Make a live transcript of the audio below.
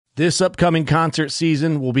This upcoming concert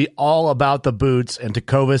season will be all about the boots, and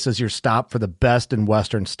Tecovas is your stop for the best in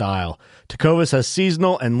Western style. Tecovas has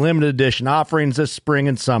seasonal and limited edition offerings this spring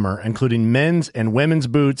and summer, including men's and women's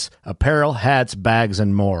boots, apparel, hats, bags,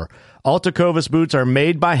 and more. All Tecovas boots are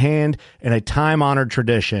made by hand in a time-honored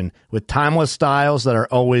tradition with timeless styles that are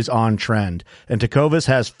always on trend. And Tecovas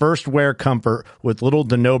has first wear comfort with little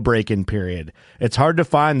to no break-in period. It's hard to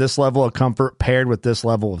find this level of comfort paired with this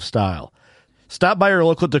level of style. Stop by your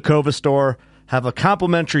local Tecovas store, have a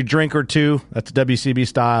complimentary drink or two, that's WCB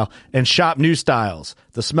style, and shop new styles.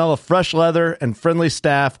 The smell of fresh leather and friendly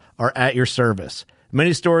staff are at your service.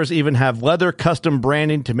 Many stores even have leather custom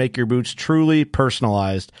branding to make your boots truly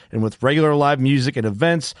personalized. And with regular live music and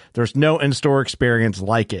events, there's no in-store experience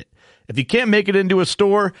like it. If you can't make it into a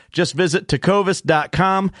store, just visit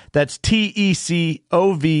Tecovas.com. That's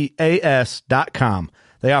TECOVAS.com.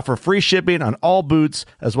 They offer free shipping on all boots,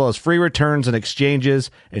 as well as free returns and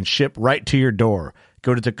exchanges, and ship right to your door.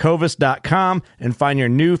 Go to Tecovas.com and find your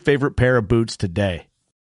new favorite pair of boots today.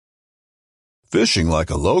 Fishing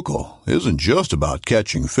like a local isn't just about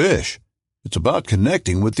catching fish. It's about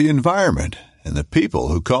connecting with the environment and the people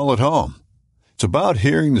who call it home. It's about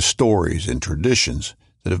hearing the stories and traditions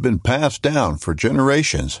that have been passed down for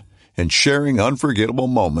generations and sharing unforgettable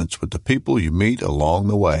moments with the people you meet along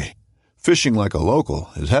the way. Fishing like a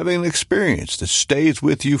local is having an experience that stays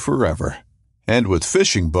with you forever. And with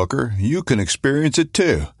Fishing Booker, you can experience it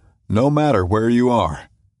too, no matter where you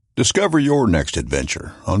are. Discover your next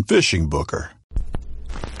adventure on Fishing Booker.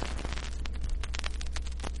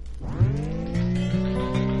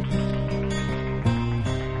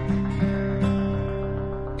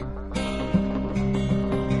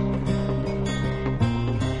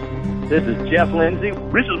 This is Jeff Lindsay.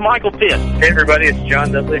 This is Michael Pitt. Hey, everybody, it's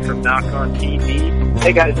John Dudley from Knock on TV.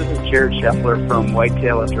 Hey, guys, this is Jared Scheffler from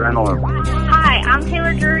Whitetail Adrenaline. Hi, I'm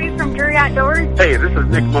Taylor Drury from Drury Outdoors. Hey, this is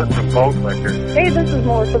Nick Mutt from Bow Collector. Hey, this is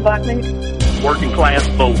Melissa Buckman. Working Class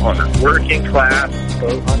Bow Hunter. Working Class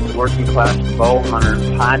Bow Hunter. Working Class Bow Hunter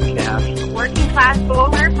Podcast. Working Class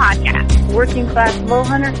Bow Hunter Podcast. Working Class Bow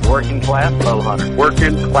Hunter. Working Class Bow Hunter.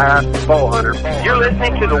 Working Class Bow Hunter. You're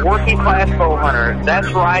listening to the Working Class Bow Hunter.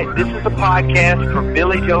 That's right. This is the podcast for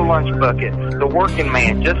Billy Joe Lunchbucket, the working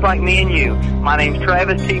man, just like me and you. My name's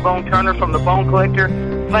Travis T-Bone Turner from the Bone Collector.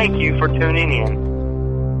 Thank you for tuning in.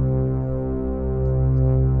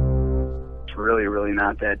 It's really, really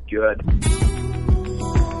not that good.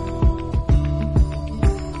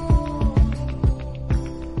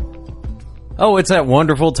 Oh, it's that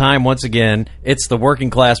wonderful time once again. It's the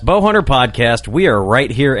Working Class Bow Hunter Podcast. We are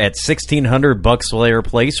right here at 1600 Buckslayer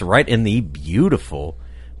Place, right in the beautiful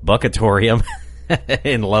Buckatorium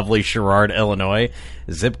in lovely Sherrard, Illinois.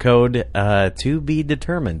 Zip code to be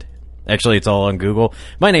determined. Actually, it's all on Google.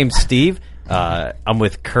 My name's Steve. I'm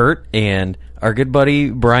with Kurt and our good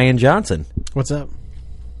buddy Brian Johnson. What's up?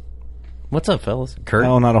 What's up, fellas? Kurt?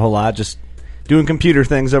 Oh, not a whole lot. Just doing computer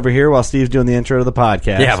things over here while Steve's doing the intro to the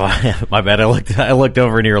podcast. Yeah, my bad. I looked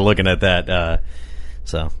over and you were looking at that.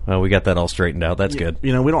 So we got that all straightened out. That's good.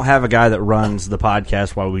 You know, we don't have a guy that runs the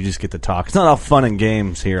podcast while we just get to talk. It's not all fun and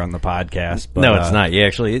games here on the podcast. But, no, it's not.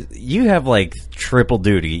 You have like triple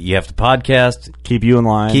duty. You have to podcast, keep you in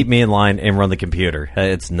line, keep me in line, and run the computer.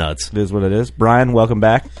 It's nuts. It is what it is. Brian, welcome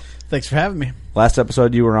back. Thanks for having me. Last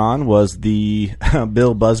episode you were on was the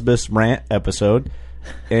Bill Busbice rant episode.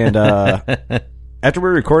 And after we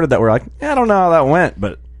recorded that, we're like, I don't know how that went,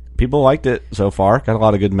 but people liked it so far. Got a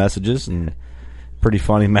lot of good messages and pretty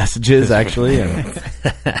funny messages, actually. Good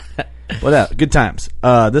times.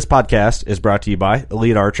 This podcast is brought to you by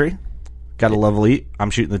Elite Archery. Gotta love Elite. I'm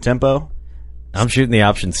shooting the Tempo. I'm shooting the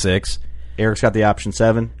Option 6. Eric's got the Option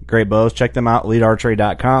 7. Great bows. Check them out,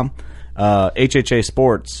 elitearchery.com. HHA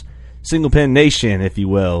Sports, Single Pin Nation, if you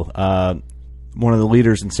will. One of the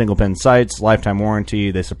leaders in single pin sights, lifetime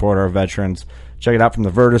warranty. They support our veterans. Check it out, from the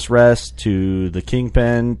Virtus Rest to the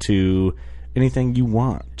Kingpin to anything you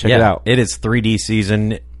want. Check it out. It is 3D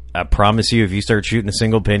season. I promise you, if you start shooting a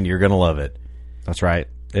single pin, you're going to love it. That's right.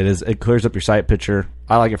 It is. It clears up your sight picture.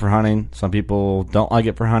 I like it for hunting. Some people don't like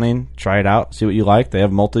it for hunting. Try it out. See what you like. They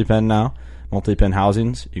have multi-pin now. Multi-pin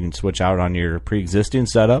housings. You can switch out on your pre-existing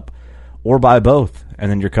setup or buy both, and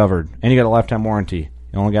then you're covered. And you got a lifetime warranty.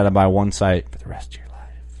 You only got to buy one sight for the rest of your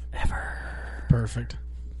life. Ever. Perfect.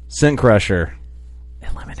 Scent Crusher.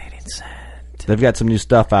 Eliminating scent. They've got some new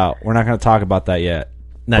stuff out. We're not going to talk about that yet.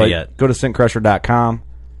 Not yet. Go to scentcrusher.com.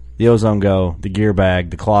 The Ozone Go, the gear bag,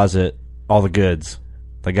 the closet, all the goods.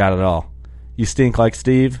 They got it all. You stink like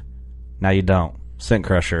Steve? Now you don't. Scent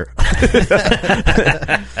Crusher.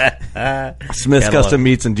 Smith's Custom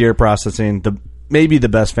Meats and Deer Processing. Maybe the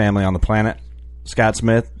best family on the planet. Scott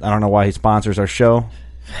Smith. I don't know why he sponsors our show.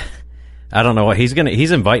 I don't know what he's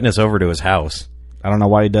inviting us over to his house. I don't know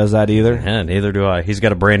why he does that either. Yeah, neither do I. He's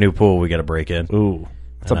got a brand new pool we got to break in. Ooh,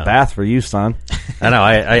 it's a bath for you, son. I know.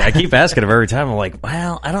 I keep asking him every time. I'm like,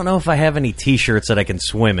 well, I don't know if I have any T-shirts that I can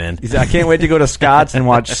swim in. I can't wait to go to Scott's and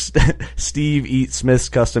watch Steve eat Smith's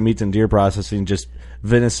Custom Meats and Deer Processing, just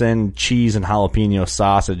venison, cheese, and jalapeno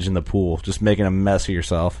sausage in the pool, just making a mess of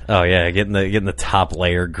yourself. Oh yeah, getting the top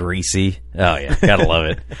layer greasy. Oh yeah, gotta love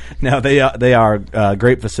it. No, they are a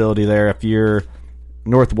great facility there. If you're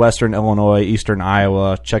northwestern Illinois, eastern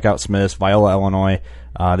Iowa, check out Smith's, Viola, Illinois.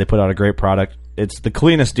 They put out a great product. It's the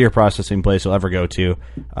cleanest deer processing place you'll ever go to. You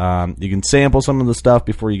can sample some of the stuff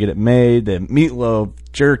before you get it made. The meatloaf,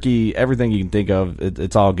 jerky, everything you can think of.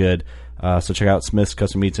 It's all good. So check out Smith's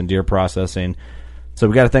Custom Meats and Deer Processing. So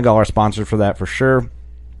we got to thank all our sponsors for that for sure.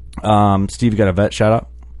 Steve, you got a vet shout out?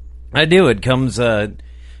 I do. It comes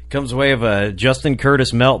way of Justin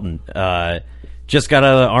Curtis Melton. Just got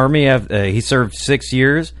out of the Army. He served 6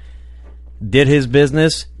 years, did his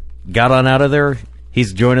business, got on out of there.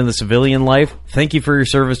 He's joining the civilian life. Thank you for your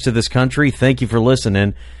service to this country. Thank you for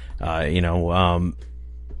listening. We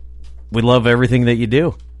love everything that you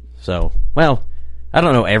do. So, well, I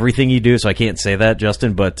don't know everything you do, so I can't say that,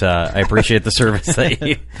 Justin, but I appreciate the service that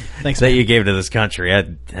you gave to this country. I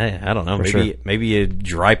don't know. Maybe you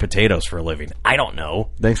dry potatoes for a living. I don't know.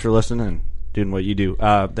 Thanks for listening and doing what you do.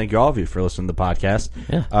 Thank you, all of you, for listening to the podcast.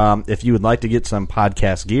 Yeah. If you would like to get some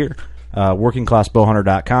podcast gear,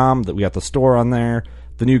 workingclassbowhunter.com. That we got the store on there.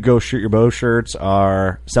 The new Go Shoot Your Bow shirts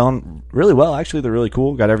are selling really well. Actually, they're really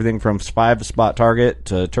cool. Got everything from 5-spot target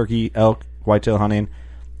to turkey, elk, whitetail hunting,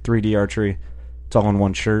 3D archery. It's all in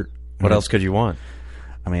one shirt. What else could you want?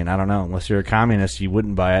 I mean, I don't know. Unless you're a communist, you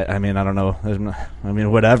wouldn't buy it. I mean, I don't know. I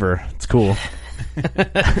mean, whatever. It's cool.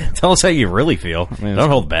 Tell us how you really feel. Don't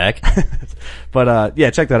hold back. But yeah,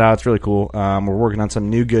 check that out. It's really cool. We're working on some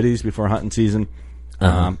new goodies before hunting season.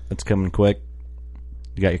 It's coming quick.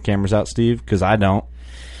 You got your cameras out, Steve? Because I don't.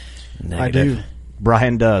 Negative. I do.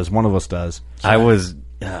 Brian does. One of us does. I was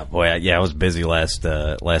I was busy last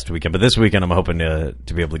weekend, but this weekend I'm hoping to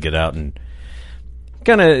be able to get out and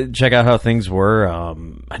kind of check out how things were.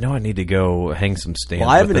 I know I need to go hang some stands. Well,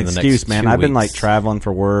 I have an within the excuse, next man. 2 I've been weeks. traveling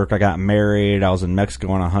for work. I got married. I was in Mexico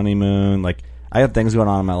on a honeymoon. Like, I have things going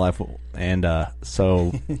on in my life, and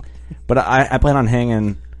so. But I plan on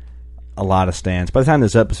hanging a lot of stands. By the time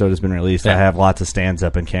this episode has been released, I have lots of stands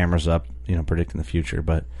up and cameras up, predicting the future.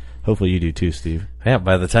 But hopefully you do too, Steve. Yeah,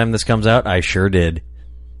 by the time this comes out, I sure did.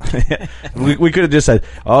 we could have just said,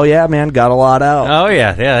 "Oh yeah, man, got a lot out." Oh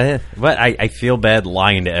yeah. But I feel bad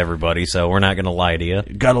lying to everybody, so we're not going to lie to you.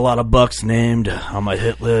 Got a lot of bucks named on my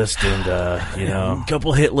hit list, and A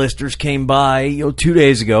couple hit listers came by, 2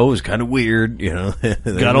 days ago. It was kind of weird,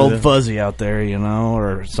 got old Fuzzy out there,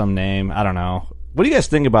 or some name. I don't know. What do you guys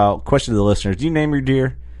think about? Question to the listeners: do you name your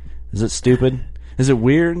deer? Is it stupid? Is it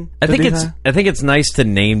weird? I think it's nice to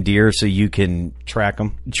name deer so you can track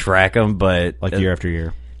them, but like year after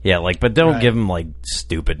year. Yeah, but don't give them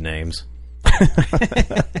stupid names.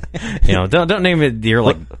 Don't name a deer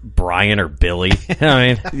like Brian or Billy. I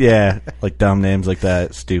mean, yeah, like dumb names like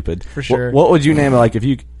that. Stupid for sure. What would you name it? Like if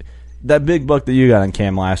you that big buck that you got on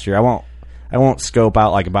cam last year? I won't scope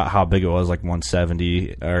out about how big it was, like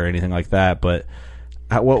 170 or anything like that. But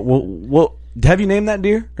what have you named that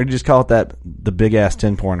deer, or did you just call it the big ass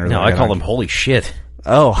 10-pointer? No, I call him Holy Shit.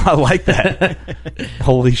 Oh, I like that.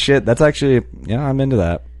 Holy shit! That's actually I'm into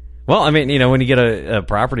that. Well, I mean, when you get a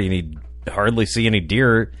property and you hardly see any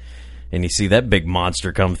deer, and you see that big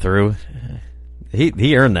monster come through,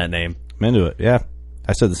 he earned that name. I'm into it. Yeah,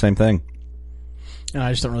 I said the same thing.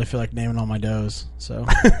 I just don't really feel like naming all my does. So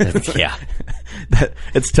yeah,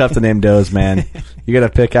 it's tough to name does, man. You got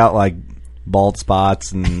to pick out like bald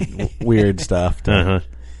spots and weird stuff.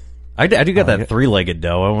 I do got that 3-legged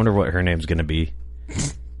doe. I wonder what her name's going to be.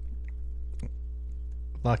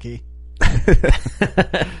 Lucky.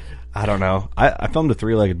 I don't know. I filmed a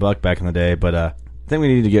 3-legged buck back in the day, but I think we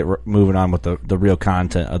need to get moving on with the real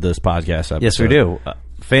content of this podcast episode. Yes, we do.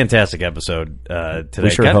 Fantastic episode today. We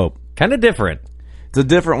sure hope. Kind of different. It's a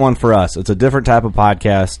different one for us. It's a different type of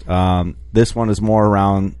podcast. This one is more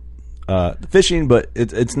around fishing, but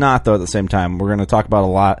it's not, though, at the same time. We're going to talk about a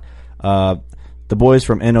lot. The boys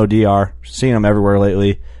from NODR, seeing them everywhere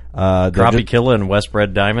lately. Crappie Killa and West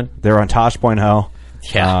Red Diamond. They're on Tosh Point Ho.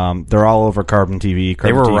 Yeah. They're all over Carbon TV.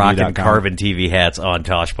 They were rocking TV.com. Carbon TV hats on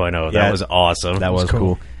Tosh Point O. That was awesome. That was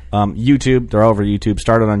cool. YouTube, they're all over YouTube.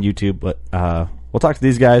 Started on YouTube, but we'll talk to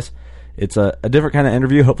these guys. It's a different kind of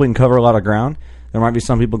interview. Hopefully we can cover a lot of ground. There might be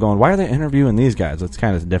some people going, why are they interviewing these guys? It's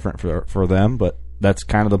kind of different for them, but that's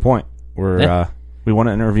kind of the point. We want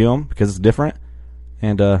to interview them because it's different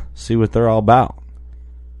and see what they're all about.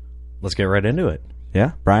 Let's get right into it.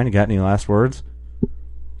 Yeah, Brian, you got any last words?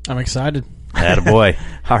 I'm excited. Attaboy.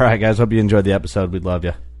 All right, guys. Hope you enjoyed the episode. We'd love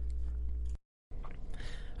you.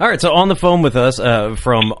 All right, so on the phone with us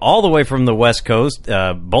from all the way from the West Coast,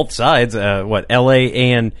 both sides, L.A.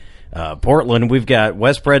 and Portland, we've got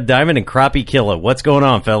Westbred Diamond and Crappie Killa. What's going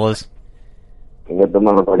on, fellas? With the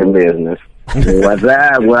motherfucking business. What's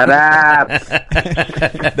up? What up?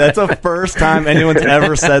 That's the first time anyone's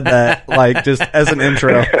ever said that, like, just as an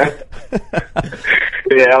intro.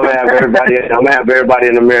 Yeah, I'm gonna have everybody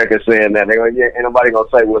in America saying that. Ain't nobody gonna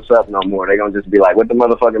say what's up no more. They're gonna just be like, "What the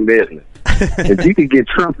motherfucking business?" If you could get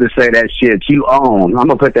Trump to say that shit, you own. I'm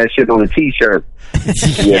gonna put that shit on a T-shirt.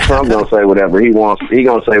 Yeah, Trump gonna say whatever he wants. He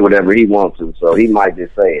gonna say whatever he wants to, so he might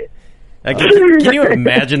just say it. Can you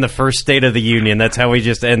imagine the first State of the Union? That's how he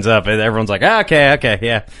just ends up. And everyone's like, okay,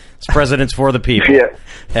 yeah. This president's for the people.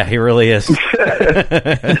 Yeah, he really is. That's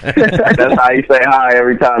how he say hi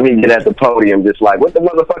every time he get at the podium. Just like, what the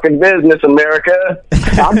motherfucking business, America?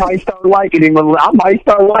 I might start liking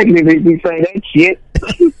him if he say that shit.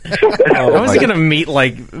 How is he going to meet,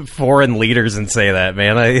 like, foreign leaders and say that,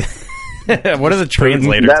 man? What is a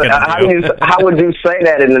translator going to do? How would you say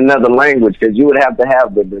that in another language? Because you would have to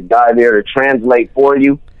have the guy there to translate for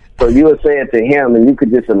you. So you would say it to him, and you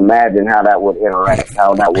could just imagine how that would interact,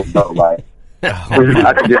 how that would go. Like,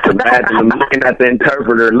 I could just imagine him looking at the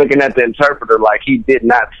interpreter like he did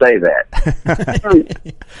not say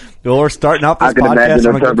that. Well, we're starting off this I can podcast. Imagine the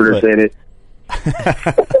interpreter said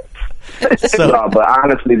it. So, no, but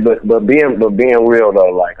honestly, but being real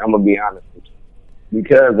though, like I'm gonna be honest with you,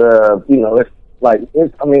 because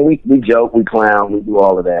we joke, we clown, we do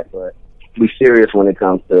all of that, but we serious when it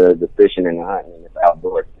comes to the fishing and the hunting and the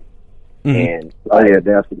outdoors. Mm-hmm. And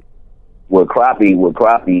that's with crappie,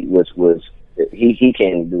 was he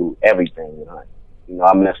can do everything with hunting. You know,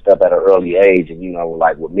 I messed up at an early age, and you know,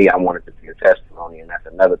 like with me, I wanted to be a testimony, and that's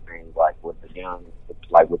another thing. Like with the young,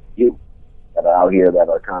 like with the youth that are out here, that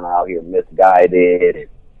are kind of out here misguided, and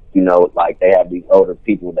you know, like they have these older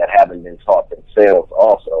people that haven't been taught themselves,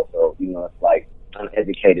 also. So you know, it's like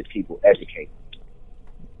uneducated people educate.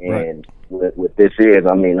 And what this is,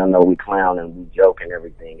 I mean, I know we clown and we joke and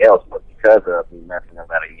everything else, but because of me messing up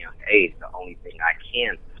at a young age, the only thing I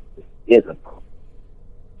can do is a boat.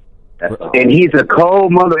 And he's a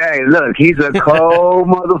cold mother. Hey, look, he's a cold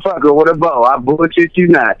motherfucker with a bow. I bullshit you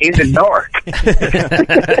not. In the dark.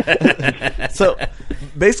 So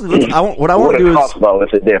basically, what I want to do is crossbow.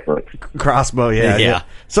 It's a difference. Crossbow, yeah.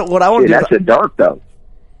 So what I want to do that's a dark though.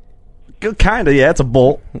 Kind of, yeah. It's a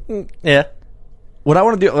bolt. Yeah. What I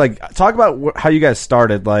want to do, like, talk about how you guys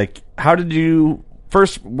started. Like, how did you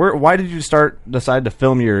first? Why did you decide to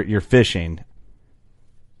film your fishing?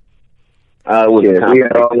 We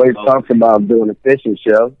had always talked about doing a fishing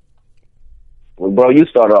show. Well, bro, you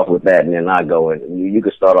start off with that, and then I go in. You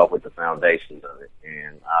can start off with the foundations of it,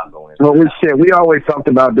 and I'll go in. Well, we always talked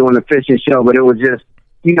about doing a fishing show, but it was just,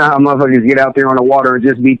 you know how motherfuckers get out there on the water and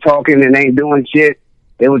just be talking and ain't doing shit.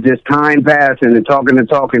 It was just time passing and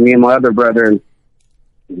talking. Me and my other brother, and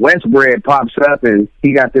Westbred pops up, and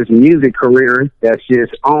he got this music career that's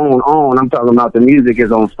just on. I'm talking about the music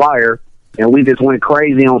is on fire. And we just went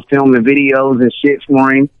crazy on filming videos and shit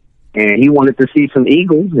for him. And he wanted to see some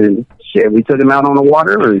eagles, and shit, we took him out on the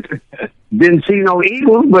water and didn't see no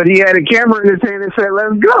eagles, but he had a camera in his hand and said,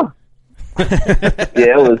 "Let's go."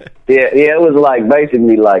 It was like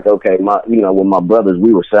basically like, okay, with my brothers,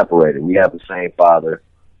 we were separated. We have the same father,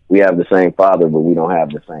 but we don't have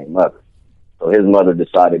the same mother. So his mother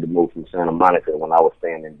decided to move from Santa Monica when I was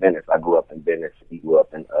staying in Venice. I grew up in Venice. He grew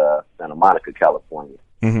up in Santa Monica, California.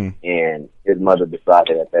 Mm-hmm. And his mother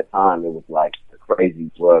decided at that time it was like a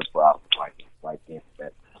crazy drug problem, like it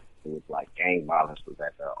was like gang violence was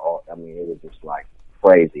at the it was just like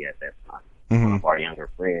crazy at that time. Mm-hmm. One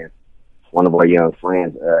of our young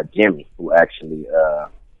friends, Jimmy, who actually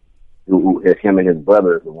him and his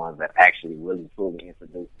brother are the ones that actually really truly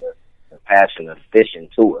introduced the passion of fishing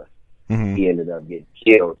to us. Mm-hmm. He ended up getting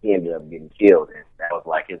killed, and that was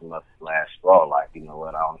like his mother's last straw. Like, you know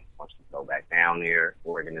what, I don't want you to go back down there.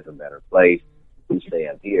 Oregon is a better place. We stay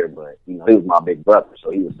up here, but you know, he was my big brother, so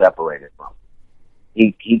he was separated from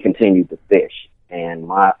him. He continued to fish, and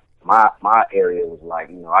my area was like,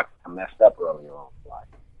 you know, I messed up earlier on in life,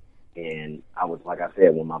 and I was, like I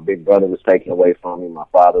said, when my big brother was taken away from me, my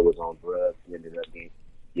father was on drugs. He ended up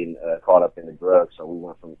getting caught up in the drugs, so we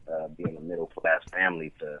went from being a middle class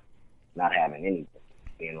family to not having anything,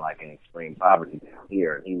 being like in extreme poverty down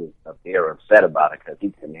here. And he was up there upset about it because he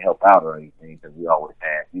couldn't help out or anything, because we always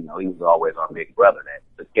had, you know, he was always our big brother that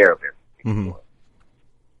took care of everything. before.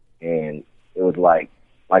 And it was like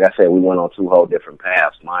I said, we went on 2 whole different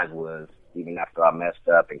paths. Mine was, even after I messed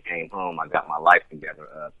up and came home, I got my life together.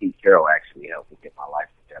 Pete Carroll actually helped me get my life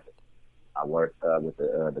together. I worked with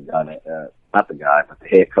the guy that, not the guy, but the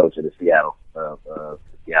head coach of the Seattle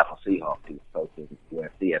Seahawks. He was coaching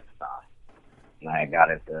USC at the time. And I had got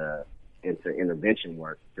into intervention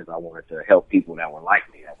work because I wanted to help people that were like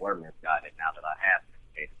me, that were misguided. Now that I have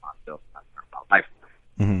educated myself, I turned my life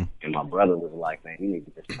around. And my brother was like, man, you need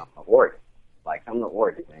to just come to Oregon. Like, come to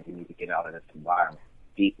Oregon, man. You need to get out of this environment.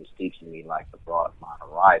 Pete was teaching me, like, to broaden my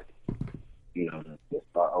horizon, to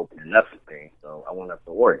start opening up to things. So I went up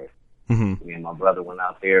to Oregon. Me and my brother went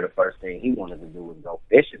out there. The first thing he wanted to do was go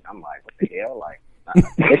fishing. I'm like, what the hell? Like,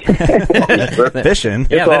 fishing?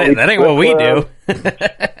 Yeah, that ain't what we do.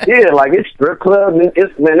 Yeah, like, it's strip clubs.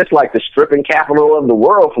 It's like the stripping capital of the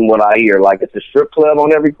world from what I hear. Like, it's a strip club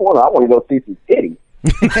on every corner. I want to go see some titties.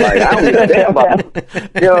 Like, I don't give a damn about it.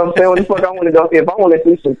 You know what I'm saying? What the fuck I want to go? If I want to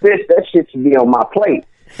see some fish, that shit should be on my plate.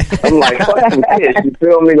 I'm like, fuck some fish. You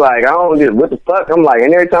feel me? Like, I don't just, what the fuck? I'm like,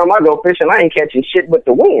 and every time I go fishing, I ain't catching shit but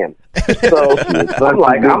the wind. So I'm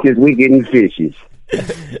like, we getting fishes.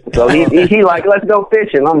 So he like, let's go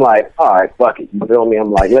fishing. I'm like, all right, fuck it. You feel me? I'm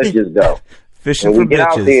like, let's just go. Fishing and we for get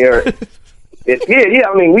bitches. out there. Yeah.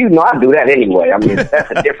 I mean, I do that anyway. I mean,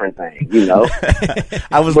 that's a different thing,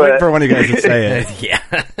 I was waiting for one of you guys to say it. Yeah.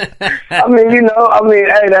 I mean,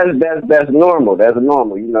 hey, that's normal. That's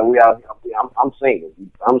normal. We out. I'm single.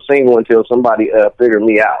 I'm single until somebody figure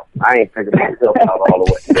me out. I ain't figured myself out all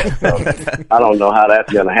the way yet, so I don't know how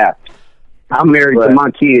that's gonna happen. I'm married to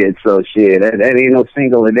my kids, so shit, that ain't no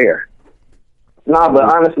single in there. No, but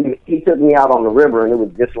honestly, he took me out on the river, and it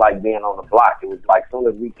was just like being on the block. It was like, as soon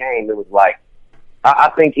as we came, it was like,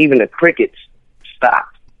 I think even the crickets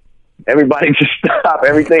stopped. Everybody just stopped.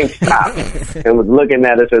 Everything stopped and was looking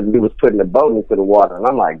at us as we was putting the boat into the water. And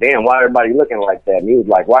I'm like, damn, why everybody looking like that? And he was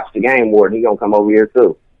like, watch the game, Warden. He gonna come over here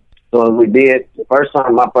too. So we did. The first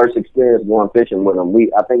time, my first experience going fishing with him,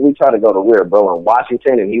 I think we tried to go to where, bro, in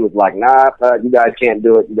Washington, and he was like, nah, you guys can't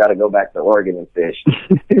do it. You got to go back to Oregon and fish.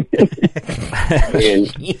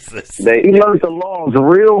 And Jesus. He learned the laws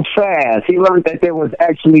real fast. He learned that there was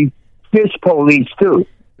actually fish police too.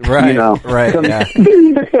 Right, right. Yeah.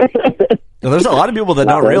 There's a lot of people that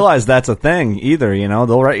don't realize that's a thing either.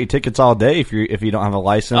 They'll write you tickets all day if you don't have a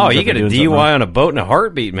license. Oh, you get a DUI on a boat in a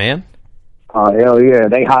heartbeat, man. Oh, hell yeah.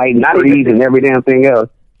 They hide trees and every damn thing else.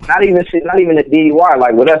 Not even a DUI.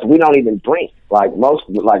 Like, with us, we don't even drink. Like, a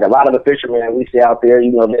lot of the fishermen that we see out there,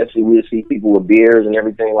 we'll see people with beers and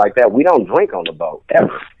everything like that. We don't drink on the boat,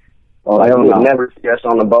 ever. You'll never see us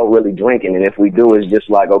on the boat really drinking. And if we do, it's just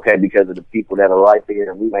like, okay, because of the people that are right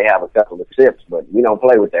there, we may have a couple of sips, but we don't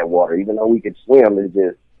play with that water. Even though we could swim, it's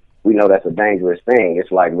just, we know that's a dangerous thing.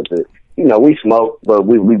 It's like with the, we smoke, but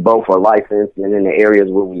we both are licensed, and in the areas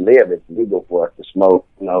where we live, it's legal for us to smoke,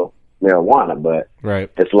 marijuana. But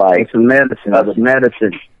it's like it's medicine. It's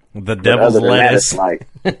medicine. The devil's lettuce.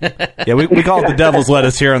 Yeah, we call it the devil's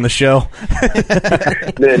lettuce here on the show.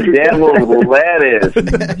 The devil's lettuce.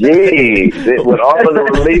 Jeez. With all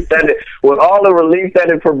the relief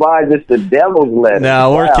that it provides, it's the devil's lettuce.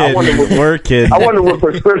 No, we're kidding. We're kidding. I wonder what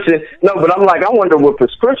prescription. No, but I wonder what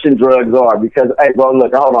prescription drugs are, because, hey, bro,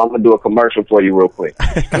 look, hold on, I'm gonna do a commercial for you real quick.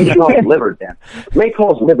 It may cause liver damage. It may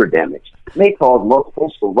cause liver damage. It may cause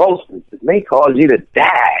multiple sclerosis. It may cause you to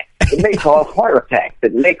die. It may cause heart attacks.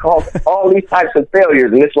 It may cause all these types of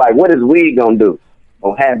failures. And it's like, what is weed gonna do?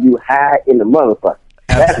 Gonna have you high in the motherfucker.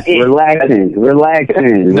 That's it. Relaxing. No.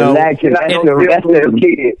 Relaxing. That's the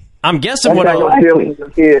kid. I'm guessing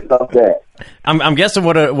I'm guessing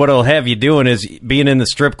what it'll have you doing is being in the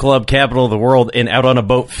strip club capital of the world and out on a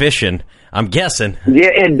boat fishing. I'm guessing.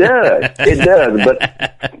 Yeah, it does. It does.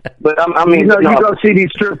 But I mean, you go see these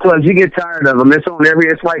strip clubs, you get tired of them.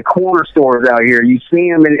 It's like corner stores out here. You see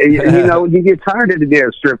them, and you get tired of the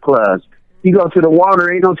damn strip clubs. You go to the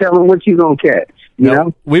water, ain't no telling what you gonna catch. You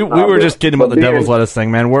know, we were just kidding about the devil's lettuce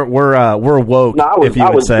thing, man. We're woke. No, I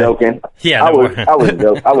was joking. Yeah, I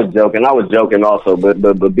was joking also.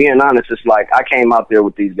 But being honest, it's like I came out there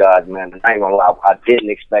with these guys, man. And I ain't gonna lie, I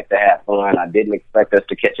didn't expect to have fun. I didn't expect us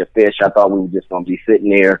to catch a fish. I thought we were just gonna be sitting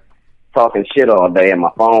there talking shit all day, and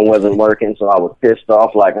my phone wasn't working, so I was pissed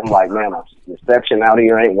off. I'm like, man, reception out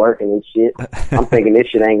here ain't working and shit. I'm thinking this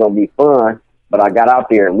shit ain't gonna be fun. But I got out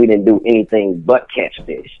there and we didn't do anything but catch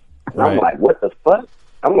fish. And I'm like, what the fuck?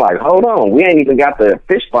 I'm like, hold on. We ain't even got the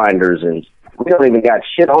fish finders, and we don't even got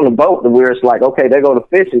shit on the boat where it's like, okay, they go to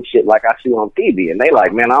fish and shit like I see on TV. And they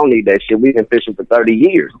like, man, I don't need that shit. We've been fishing for 30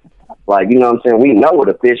 years. Like, you know what I'm saying? We know what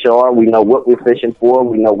the fish are. We know what we're fishing for.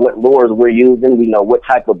 We know what lures we're using. We know what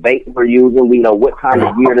type of bait we're using. We know what time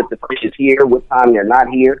of year that the fish is here, what time they're not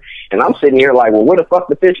here. And I'm sitting here like, well, where the fuck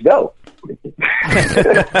the fish go?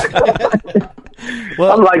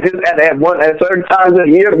 Well, I'm like, at certain times of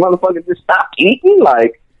the year, the motherfucker just stopped eating.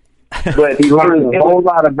 Like, but he learned a whole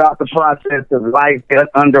lot about the process of life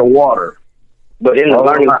underwater. But in the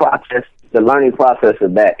learning process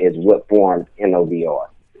of that is what formed NODR.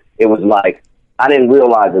 It was like, I didn't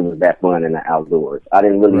realize it was that fun in the outdoors. I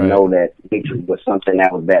didn't really know that nature was something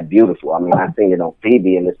that was that beautiful. I mean, I seen it on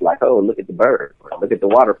TV, and it's like, oh, look at the birds, look at the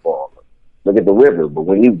waterfall, look at the river. But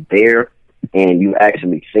when you there and you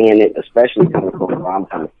actually seeing it, especially coming from where I'm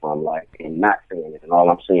coming from, like, and not seeing it, and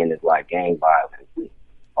all I'm seeing is like gang violence, and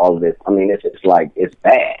all of this. I mean, it's just like, it's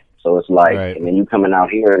bad. So it's like, and then you coming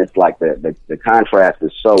out here, and it's like the contrast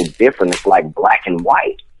is so different. It's like black and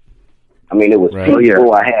white. I mean, it was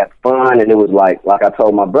peaceful. I had fun, and it was like I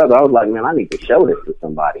told my brother, I was like, man, I need to show this to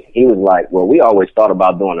somebody. He was like, well, we always thought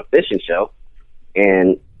about doing a fishing show,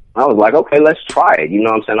 and I was like, okay, let's try it. You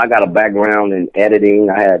know what I'm saying? I got a background in editing.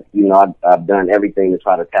 I had, you know, I've done everything to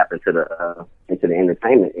try to tap into the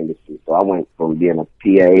entertainment industry. So I went from being a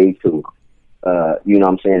PA to, you know what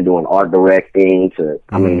I'm saying, doing art directing to,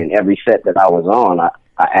 I mean, in every set that I was on, I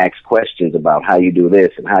asked questions about how you do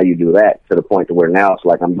this and how you do that, to the point to where now it's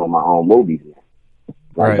like I'm doing my own movies now.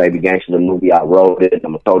 Like Baby Gangster, the movie, I wrote it.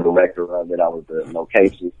 I'm a co-director of it. I was the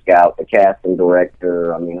location scout, the casting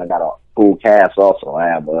director. I mean, I got a full cast also. I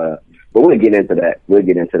have, but we'll get into that. But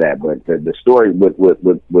the story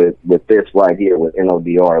with this right here with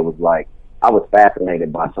NODR, was like, I was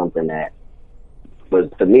fascinated by something that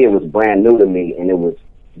was, to me, it was brand new to me, and it was,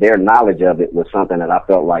 their knowledge of it was something that I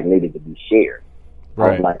felt like needed to be shared.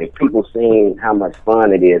 I was like, if people seeing how much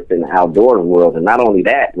fun it is in the outdoor world, and not only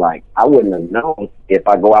that, like, I wouldn't have known if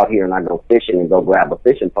I go out here and I go fishing and go grab a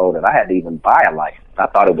fishing pole that I had to even buy a license. I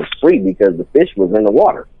thought it was free because the fish was in the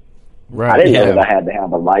water. I didn't know that I had to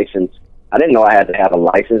have a license. I didn't know I had to have a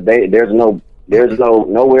license. There's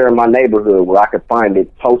nowhere in my neighborhood where I could find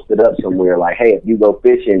it posted up somewhere like, hey, if you go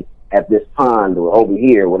fishing at this pond or over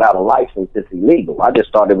here without a license, it's illegal. I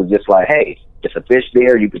just thought it was just like, hey, it's a fish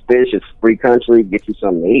there, you can fish, it's free country, get you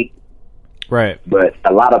something to eat. Right. But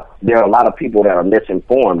there are a lot of people that are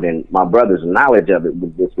misinformed, and my brother's knowledge of it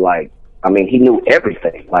was just like, I mean, he knew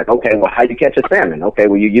everything. Like, okay, well, how you catch a salmon? Okay,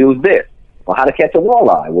 well, you use this. Well, how to catch a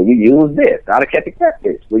walleye? Well, you use this. How to catch a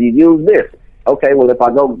catfish? Well, you use this. Okay, well, if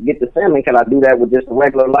I go get the salmon, can I do that with just a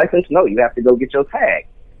regular license? No, you have to go get your tag.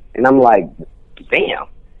 And I'm like, damn,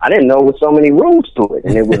 I didn't know there was so many rules to it.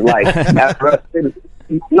 And it was like, after us,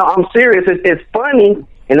 no, I'm serious. It's funny,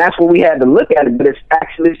 and that's what we had to look at it, but it's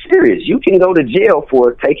actually serious. You can go to jail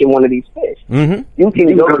for taking one of these fish. Mm-hmm. You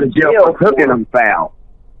can go to jail for cooking them foul.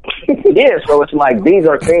 Yeah, so it's like, these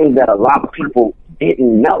are things that a lot of people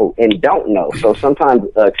didn't know and don't know. So sometimes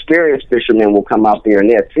experienced fishermen will come out there and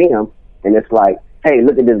they'll see them, and it's like, hey,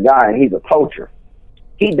 look at this guy, and he's a poacher.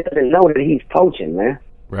 He doesn't know that he's poaching, man.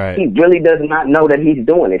 Right. He really does not know that he's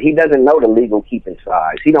doing it. He doesn't know the legal keeping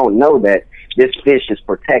size. He don't know that this fish is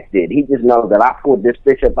protected. He just knows that I pulled this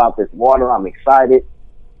fish up out this water. I'm excited.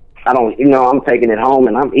 I'm taking it home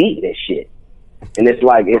and I'm eating this shit. And it's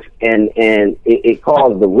like, it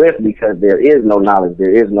caused the rift because there is no knowledge.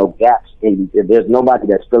 There is no gaps. There's nobody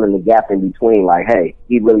that's filling the gap in between. Like, hey,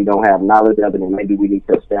 he really don't have knowledge of it, and maybe we need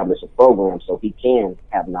to establish a program so he can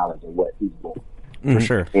have knowledge of what he's doing. For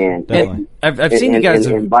sure. And I've seen you guys,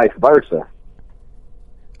 and vice versa.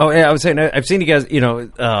 Oh yeah, I was saying I've seen you guys.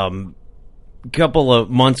 A couple of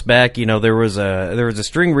months back, there was a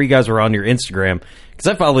string where you guys were on your Instagram, because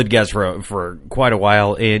I followed you guys for quite a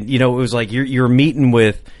while, and it was like you're meeting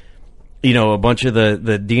with a bunch of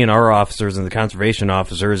the DNR officers and the conservation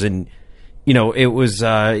officers, and it was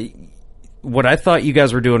what I thought you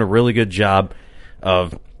guys were doing a really good job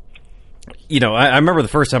of. I remember the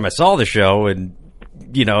first time I saw the show, and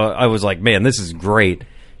I was like, man, this is great.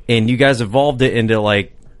 And you guys evolved it into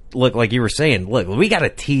like you were saying, look, we got to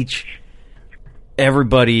teach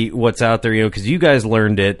everybody what's out there, because you guys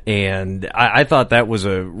learned it. And I thought that was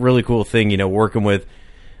a really cool thing, working with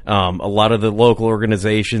a lot of the local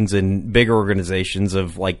organizations and bigger organizations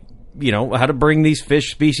of like, how to bring these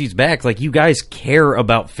fish species back. Like, you guys care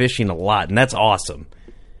about fishing a lot, and that's awesome.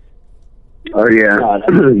 Oh, yeah.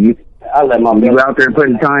 I let my you out there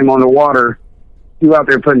putting time on the water. You out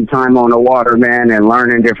there putting time on the water, man, and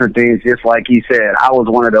learning different things. Just like you said, I was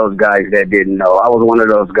one of those guys that didn't know. I was one of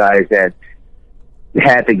those guys that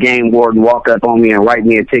had the game warden walk up on me and write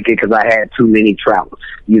me a ticket because I had too many trouts.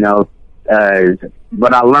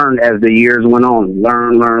 But I learned as the years went on,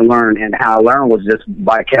 learn. And how I learned was just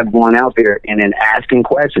by kept going out there and then asking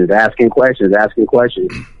questions.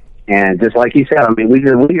 And just like you said, I mean,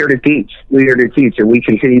 we're here to teach. We're here to teach, and we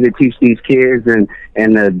continue to teach these kids and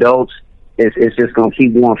the adults. It's just going to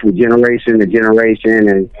keep going from generation to generation,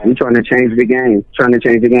 and we're trying to change the game.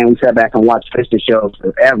 We sat back and watched fishing shows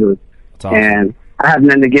forever, awesome. And I have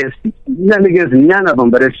nothing against none of them,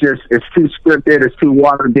 but it's too scripted, it's too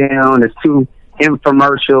watered down, it's too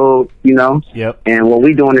infomercial, you know. Yep. And what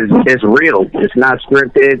we doing is real. It's not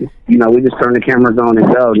scripted. You know, we just turn the cameras on and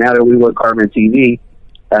go. Now that we with Carbon TV,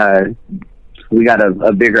 we got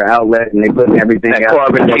a bigger outlet, and they put everything at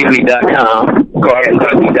out. CarbonTV.com.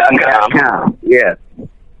 CarbonTV.com. Yeah.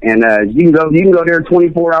 And you can go there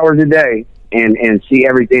 24 hours a day and see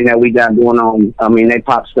everything that we got going on. I mean, they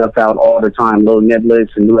pop stuff out all the time, little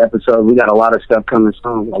niblets and new episodes. We got a lot of stuff coming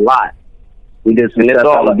soon, a lot. We did some and stuff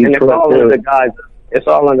out of Detroit. It's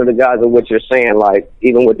all under the guise of what you're saying. Like,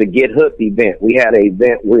 even with the Get Hooked event, we had an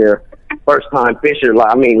event where first-time fishers,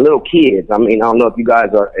 little kids. I don't know if you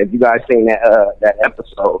guys seen that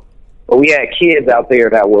episode, but we had kids out there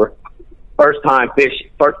that were first-time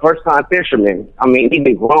fishermen. I mean,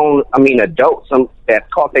 even grown, adults, some that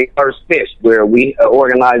caught their first fish. Where we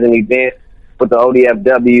organized an event with the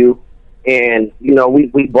ODFW, and you know,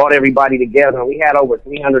 we brought everybody together, and we had over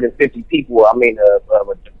 350 people. I mean, a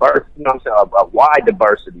diverse, you know what I'm saying, a wide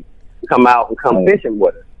diversity come out and come fishing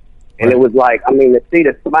with us. And it was like, to see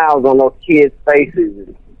the smiles on those kids' faces,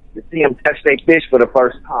 and to see them touch their fish for the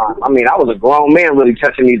first time. I was a grown man really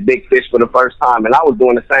touching these big fish for the first time, and I was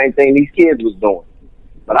doing the same thing these kids was doing.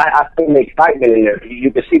 But I seen the excitement in there.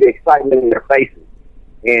 You could see the excitement in their faces.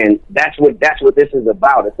 And that's what this is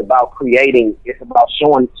about. It's about creating. It's about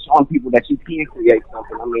showing people that you can create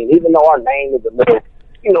something. Even though our name is a little,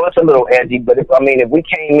 it's a little edgy, but if we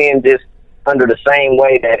came in just under the same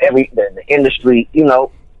way that the industry,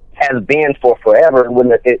 has been for forever, it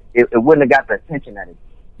wouldn't have got the attention that it.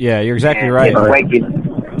 Yeah, you're exactly right.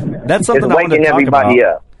 That's something it's waking everybody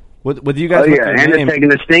up. With you guys, and it's taking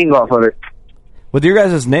the sting off of it. With your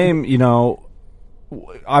guys' name,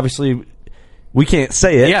 obviously. We can't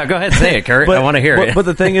say it. Yeah, go ahead, say it, Kurt. I want to hear it. But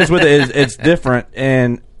the thing is with it is it's different.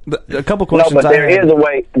 And a couple questions. No, but there is a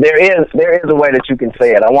way. There is a way that you can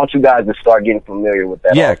say it. I want you guys to start getting familiar with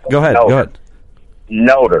that. Yeah, also. Go ahead.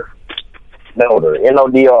 Noder. Nodr.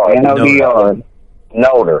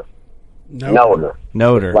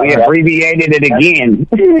 Noder. We abbreviated it again.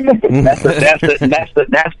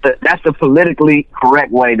 That's the politically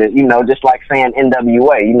correct way to, just like saying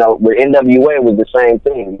NWA. With NWA was the same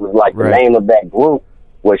thing. It was like the name of that group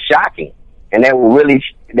was shocking, and they were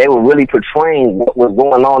really portraying what was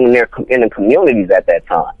going on in the communities at that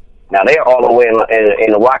time. Now they're all the way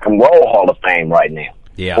in the Rock and Roll Hall of Fame right now.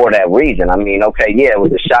 Yeah. For that reason, it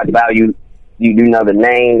was a shock value. You do know the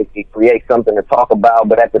name, it creates something to talk about,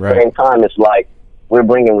 but at the same time, it's like we're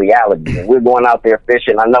bringing reality. And we're going out there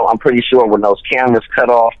fishing. I'm pretty sure when those cameras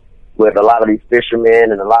cut off with a lot of these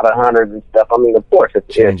fishermen and a lot of hunters and stuff, of course, if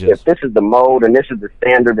this is the mode and this is the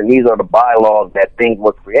standard and these are the bylaws that things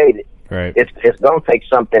were created, it's going to take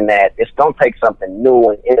something new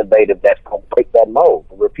and innovative that's going to break that mode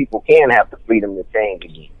where people can have the freedom to change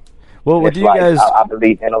again. Well, what do you guys? I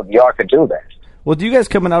believe NODR could do that. Well, do you guys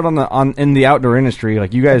coming out in the outdoor industry,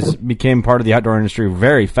 like you guys became part of the outdoor industry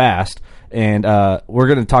very fast, and we're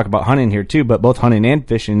going to talk about hunting here too, but both hunting and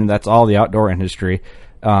fishing, that's all the outdoor industry,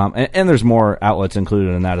 and there's more outlets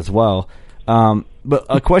included in that as well. But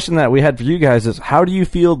a question that we had for you guys is, how do you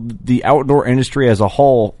feel the outdoor industry as a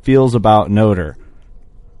whole feels about Noder?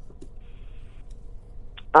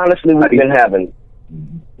 Honestly, we've been having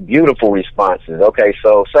beautiful responses. Okay,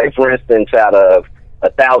 so say for instance, out of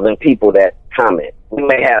 1,000 people that comment, we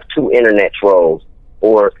may have 2 internet trolls,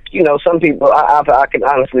 or some people. I can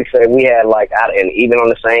honestly say we had and even on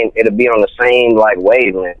the same, it'll be on the same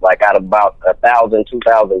wavelength. Like out of about 1,000,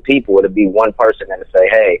 2,000 people, it'll be one person that'll say,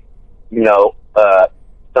 "Hey,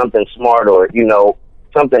 something smart," or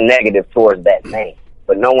something negative towards that name.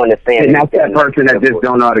 But no one is saying. And that's that person that just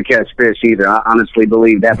don't know how to catch fish either. I honestly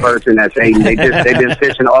believe that person that's hating, they've been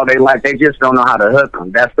fishing all day life. They just don't know how to hook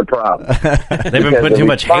them. That's the problem. They've been putting too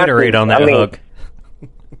much haterade on that hook.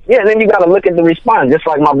 Yeah, and then you got to look at the response. Just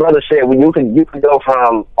like my brother said, you can go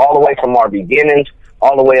from all the way from our beginnings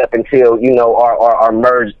all the way up until our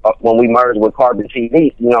merge when we merged with Carbon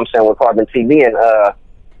TV. With Carbon TV, and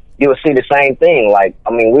you will see the same thing.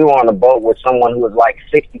 We were on a boat with someone who was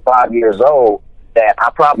 65 years old that I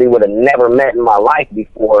probably would have never met in my life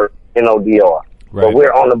before NODR. Right. But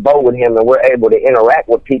we're on the boat with him, and we're able to interact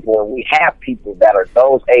with people, and we have people that are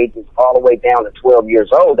those ages all the way down to 12 years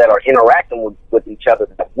old that are interacting with each other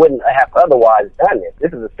that wouldn't have otherwise done this.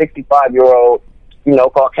 This is a 65-year-old,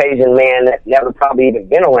 Caucasian man that never probably even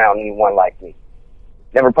been around anyone like me.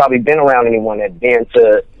 Never probably been around anyone that been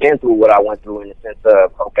through what I went through in the sense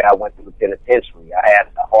of, okay, I went through the penitentiary. I had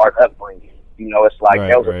a hard upbringing. It's like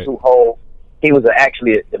those are two whole. He was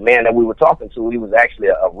actually the man that we were talking to. He was actually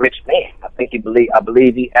a rich man. I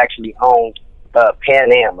believe he actually owned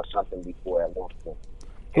Pan Am or something before at one point.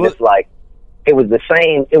 And it's like it was the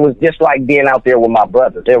same. It was just like being out there with my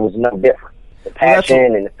brother. There was no difference. The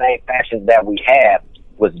passion and the same passions that we have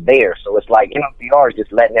was there. So it's like NOPR is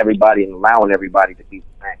just letting everybody and allowing everybody to be the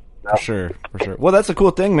same. For sure. Well, that's a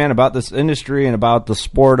cool thing, man, about this industry and about the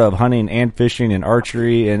sport of hunting and fishing and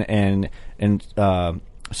archery and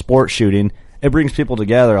sport shooting. It brings people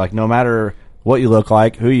together. Like, no matter what you look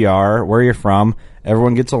like, who you are, where you're from,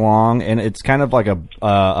 everyone gets along, and it's kind of like a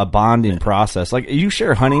bonding process. Like, you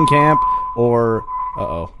share hunting camp or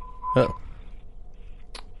oh,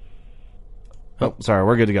 sorry,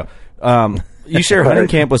 we're good to go. You share hunting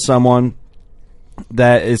camp with someone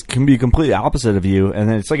that can be completely opposite of you, and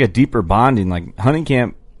then it's like a deeper bonding. Like, hunting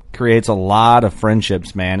camp creates a lot of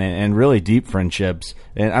friendships, man, and really deep friendships.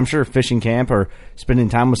 And I'm sure fishing camp or spending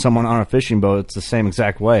time with someone on a fishing boat, it's the same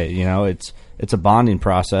exact way. It's a bonding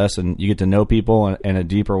process, and you get to know people in a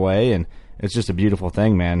deeper way, and it's just a beautiful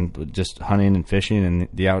thing, man. Just hunting and fishing and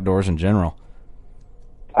the outdoors in general.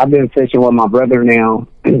 I've been fishing with my brother now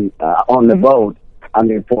on the boat. I've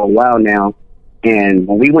been for a while now. And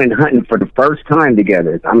when we went hunting for the first time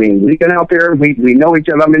together, I mean, we been out there, we know each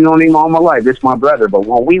other. I've been knowing him all my life. It's my brother. But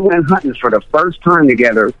when we went hunting for the first time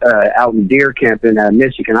together out in deer camp in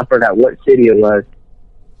Michigan, I forgot what city it was.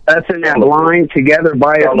 Us in that blind together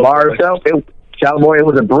by ourselves, it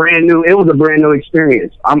was a brand new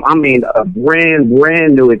experience. I mean, a brand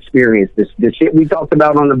new experience. The shit we talked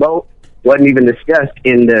about on the boat wasn't even discussed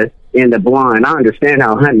in the blind. I understand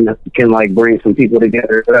how hunting can bring some people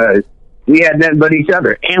together. We had nothing but each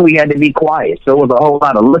other, and we had to be quiet, so it was a whole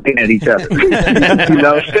lot of looking at each other. It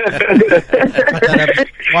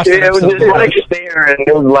was just like staring.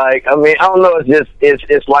 It was like, I mean, I don't know.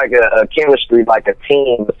 It's like a chemistry, like a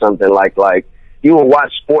team or something. Like you will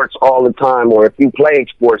watch sports all the time, or if you played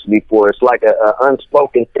sports before, it's like a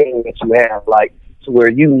unspoken thing that you have, like to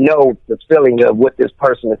where the feeling of what this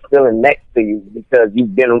person is feeling next to you because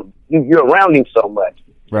you're around him so much.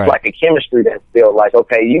 Right. Like a chemistry that feels like,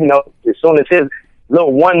 okay, as soon as his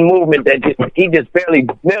little one movement that he just barely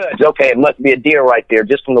nudged, okay, it must be a deer right there,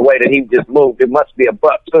 just from the way that he just moved. It must be a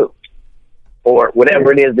buck too, or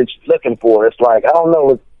whatever it is that you're looking for. It's like, I don't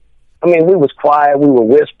know. I mean, we was quiet, we were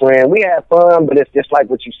whispering, we had fun, but it's just like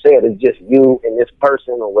what you said. It's just you and this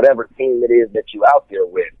person or whatever team it is that you out there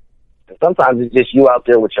with. And sometimes it's just you out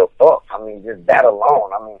there with your thoughts. I mean, just that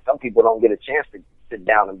alone. I mean, some people don't get a chance to sit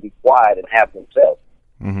down and be quiet and have themselves.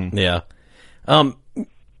 Mm-hmm. Yeah. I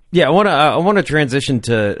want to transition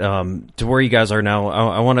to where you guys are now.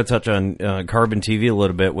 I want to touch on Carbon TV a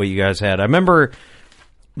little bit, what you guys had. I remember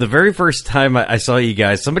the very first time I saw you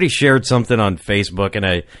guys, somebody shared something on Facebook, and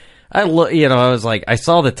I was like, I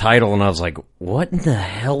saw the title, and I was like, what in the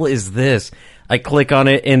hell is this? I click on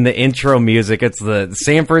it, in the intro music, it's the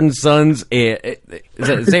Sanford and Sons. Is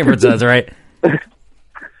it Sanford and Sons, right? Did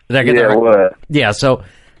I get that right? Yeah, so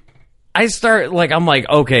I start, I'm like,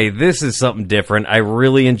 okay, this is something different. I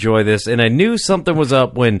really enjoy this. And I knew something was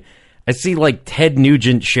up when I see, Ted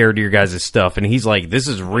Nugent shared your guys' stuff. And he's like, this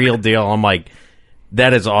is real deal. I'm like,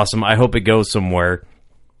 that is awesome. I hope it goes somewhere.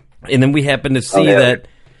 And then we happened to see that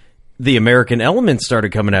the American Elements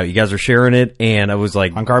started coming out. You guys are sharing it. And I was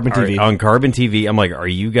like, on Carbon TV. On Carbon TV. I'm like, are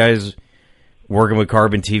you guys working with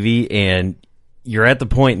Carbon TV? And you're at the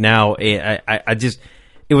point now. I just,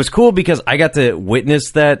 it was cool because I got to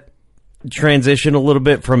witness that transition a little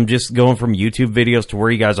bit from just going from YouTube videos to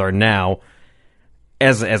where you guys are now.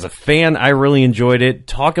 As a fan, I really enjoyed it.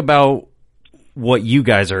 Talk about what you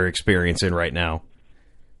guys are experiencing right now.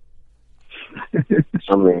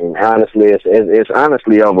 I mean, honestly, it's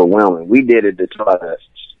honestly overwhelming. We did it to try to.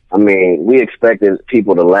 I mean, we expected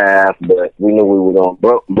people to laugh, but we knew we were going.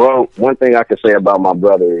 Bro, one thing I can say about my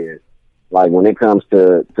brother is, when it comes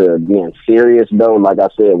to being serious, though, like I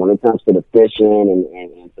said, when it comes to the fishing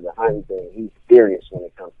and to the hunting thing, he's serious when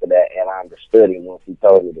it comes to that. And I understood him once he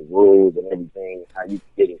told me the rules and everything, how you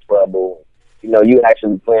get in trouble. You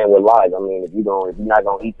actually playing with lives. I mean, if you're not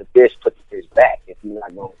gonna eat the fish, put the fish back. If you're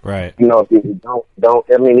not gonna, right? If you don't.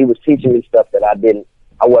 I mean, he was teaching me stuff that I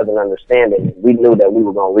I wasn't understanding. We knew that we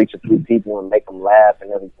were going to reach a few people and make them laugh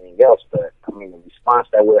and everything else. But I mean, the response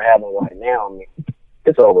that we're having right now, I mean,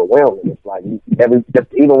 it's overwhelming. It's like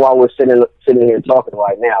even while we're sitting here talking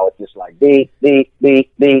right now, it's just like beep.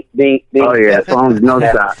 Oh yeah, phones no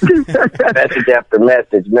stop. Message after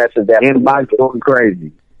message after inbox going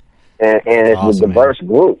crazy. And it's awesome, a diverse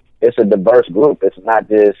group. It's a diverse group. It's not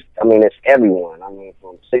just, I mean, it's everyone. I mean,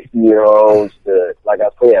 from 60-year-olds to, like I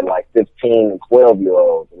said, like 15 and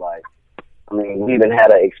 12-year-olds. Like, I mean, we even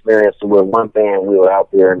had an experience with one fan. We were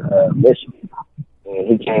out there in Michigan, and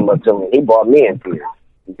he came up to me. He brought me in here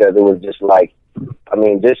because it was just like, I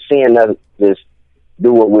mean, just seeing us just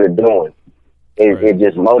do what we're doing, it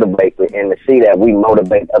just motivates me. And to see that we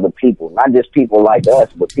motivate other people, not just people like us,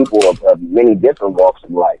 but people of many different walks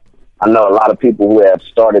of life. I know a lot of people who have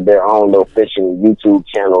started their own little fishing YouTube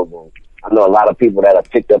channels, and I know a lot of people that have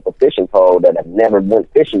picked up a fishing pole that have never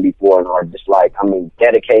went fishing before and are just like, I mean,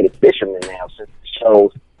 dedicated fishermen now since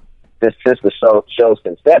the show's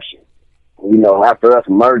conception. You know, after us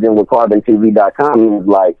merging with CarbonTV.com, it was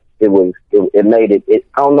like it made it.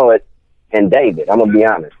 I don't know it. And David, I'm gonna be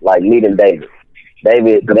honest, like meeting David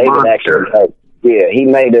actually, he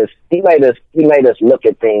made us look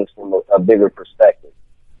at things from a bigger perspective.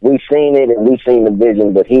 We've seen it and we've seen the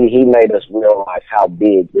vision, but he made us realize how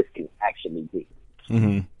big this can actually be.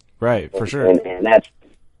 Mm-hmm. Right, for sure. And that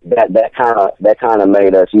kind of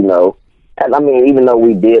made us, you know. I mean, even though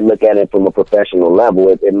we did look at it from a professional level,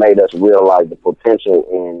 it made us realize the potential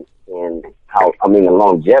in how, I mean, the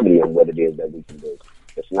longevity of what it is that we can do.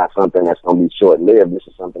 It's not something that's going to be short-lived. This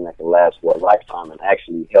is something that can last for a lifetime and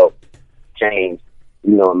actually help change,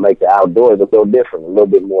 you know, and make the outdoors a little different, a little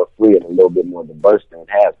bit more free and a little bit more diverse than it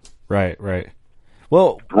has. Right.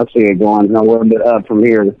 Well, I see it going a little bit up from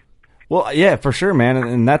here. Well, yeah, for sure, man.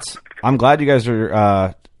 And I'm glad you guys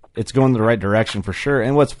are, it's going in the right direction for sure.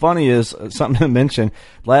 And what's funny is something to mention.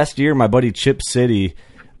 Last year, my buddy Chip City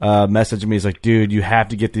messaged me. He's like, dude, you have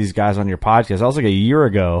to get these guys on your podcast. That was like a year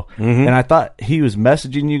ago. Mm-hmm. And I thought he was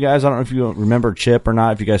messaging you guys. I don't know if you remember Chip or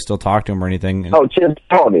not, if you guys still talk to him or anything. Oh, Chip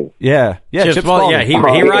Spalding. Yeah, Chip Spalding. Yeah, he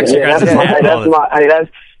rocks your guys'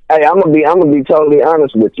 Hey, I'm gonna be totally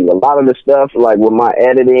honest with you. A lot of the stuff, like with my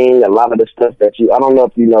editing, a lot of the stuff that I don't know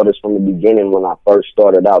if you noticed from the beginning when I first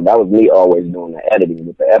started out, that was me always doing the editing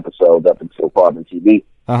with the episodes up until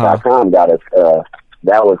CarbonTV.com got us.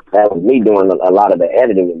 That was me doing a lot of the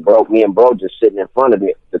editing, and me and bro just sitting in front of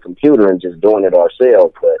the computer and just doing it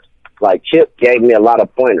ourselves. But like Chip gave me a lot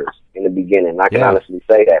of pointers in the beginning. I can honestly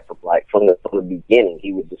say that from the beginning,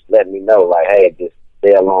 he would just let me know, like, hey, just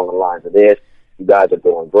stay along the lines of this. You guys are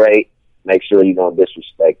doing great. Make sure you don't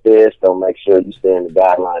disrespect this. Don't make sure you stay in the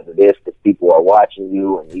guidelines of this because people are watching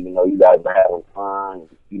you. And even though you guys are having fun,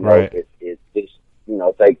 you know, it's just, you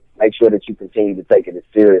know, make sure that you continue to take it as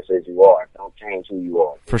serious as you are. Don't change who you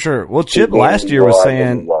are. For sure. Well, Chip last year was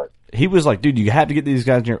saying, he was like, dude, you have to get these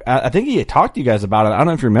guys in your, I think he had talked to you guys about it. I don't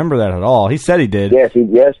know if you remember that at all. He said he did. Yes, he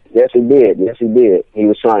did. Yes, he did. He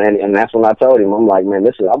was trying, and that's when I told him, I'm like, man,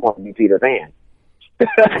 I want to be Peter Pan.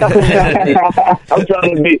 I'm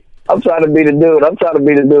trying to be the dude. I'm trying to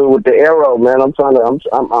be the dude with the arrow, man. I'm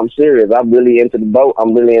serious. I'm really into the boat.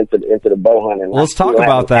 I'm really into the bow hunting. Let's talk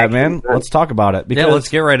about that, man. Let's talk about it. Because, let's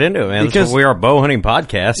get right into it, man. Because we are a bow hunting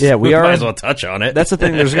podcast. Yeah, we are. Might as well touch on it. That's the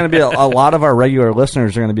thing. There's going to be a lot of our regular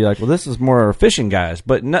listeners are going to be like, well, this is more fishing guys,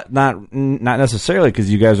 but not necessarily,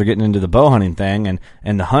 because you guys are getting into the bow hunting thing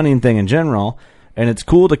and the hunting thing in general. And it's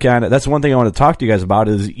cool to kind of, that's one thing I want to talk to you guys about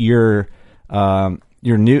is you're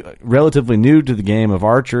relatively new to the game of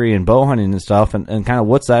archery and bow hunting and stuff, and kind of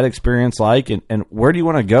what's that experience like, and where do you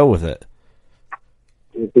want to go with it?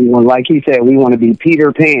 Like he said, we want to be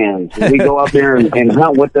Peter Pan. We go up there and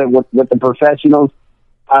hunt with the professionals.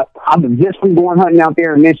 I've just been going hunting out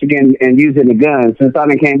there in Michigan and using the guns. Since I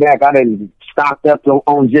came back, I done stocked up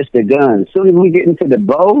on just the guns. As soon as we get into the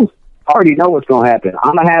bows, I already know what's going to happen.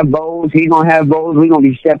 I'm going to have bows. He's going to have bows. We're going to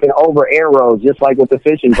be stepping over arrows, just like with the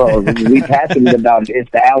fishing poles. We passionate about it. It's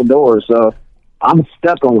the outdoors. So I'm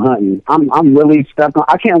stuck on hunting. I'm really stuck on.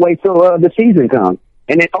 I can't wait till the season comes.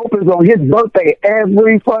 And it opens on his birthday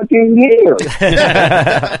every fucking year.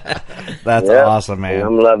 That's awesome, man.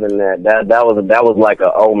 I'm loving that. That was like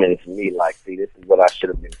an omen to me. Like, see, this is what I should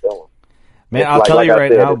have been doing. Man, I'll tell you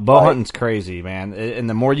right now, bow hunting's crazy, man. And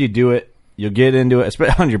the more you do it, you'll get into it,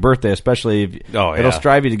 especially on your birthday, especially if it'll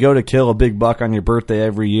strive you to go to kill a big buck on your birthday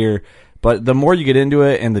every year. But the more you get into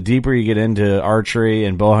it and the deeper you get into archery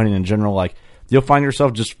and bow hunting in general, like, you'll find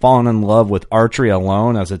yourself just falling in love with archery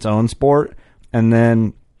alone as its own sport. And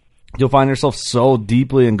then you'll find yourself so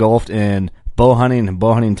deeply engulfed in bow hunting and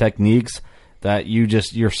bow hunting techniques that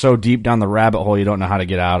you're so deep down the rabbit hole you don't know how to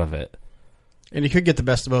get out of it. And you could get the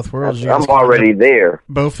best of both worlds. I'm already there.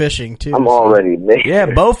 Bow fishing too. I'm already there. Yeah,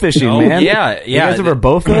 bow fishing, man. Yeah. You guys ever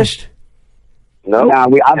bow fished? No. Nah,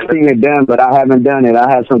 I've seen it done, but I haven't done it. I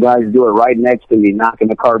had some guys do it right next to me, knocking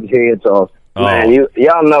the carp's heads off. Oh. Man,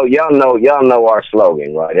 y'all know our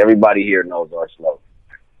slogan, right? Everybody here knows our slogan.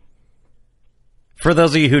 For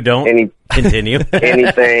those of you who don't, continue.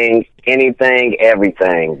 Anything,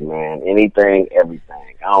 everything, man. Anything,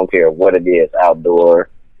 everything. I don't care what it is, outdoor,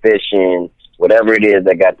 fishing, whatever it is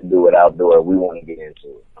that got to do with outdoor, we want to get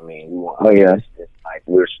into it. I mean, we want. Oh yeah. It's like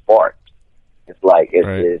we're sparked. It's like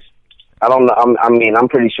it's. I don't know. I'm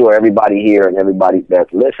pretty sure everybody here and everybody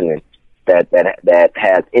that's listening that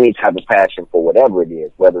has any type of passion for whatever it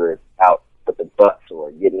is, whether it's out with the butts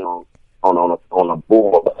or getting on a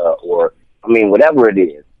board or whatever it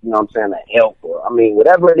is. You know what I'm saying? That elk or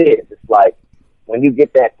whatever it is. It's like when you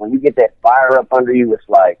get that fire up under you, it's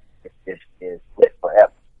like it's lit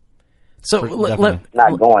forever. So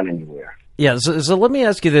not going anywhere. Yeah. So let me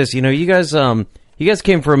ask you this. You guys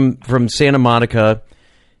came from Santa Monica,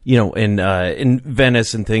 in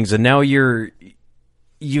Venice and things, and now you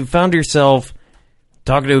found yourself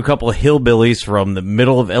talking to a couple of hillbillies from the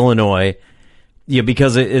middle of Illinois,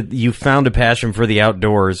 because you found a passion for the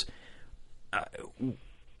outdoors.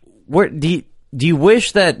 What do you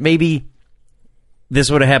wish that maybe this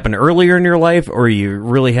would have happened earlier in your life, or are you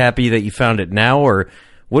really happy that you found it now, or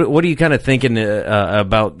what are you kind of thinking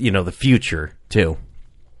about the future too?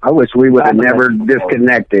 I wish we would have never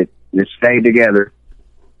disconnected and stayed together.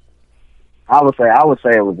 I would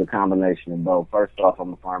say it was a combination of both. First off,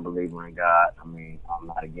 I'm a firm believer in God. I'm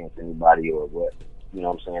not against anybody or what,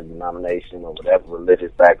 denomination or whatever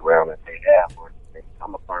religious background that they have.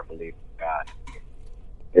 I'm a firm believer in God.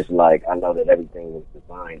 It's like I know that everything was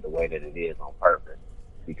designed the way that it is on purpose,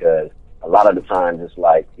 because a lot of the times it's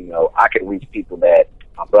like, I can reach people that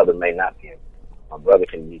my brother may not be able to. My brother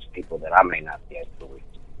can reach people that I may not be able to reach,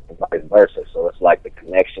 and vice versa. So it's like the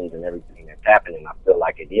connections and everything that's happening, I feel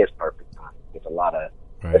like it is perfect time. It's a lot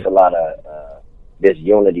of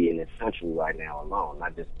disunity in this country right now alone.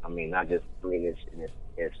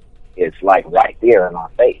 It's like right there in our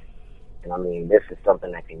face. And this is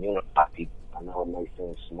something that can unify people. I know it may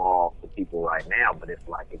seem small to people right now, but it's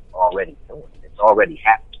like it's already doing it. It's already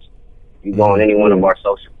happening. If you go on any one of our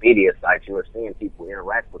social media sites, you are seeing people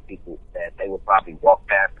interact with people that they would probably walk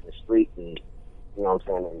past in the street and,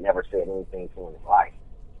 and never said anything to in their life.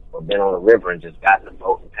 Or been on the river and just gotten a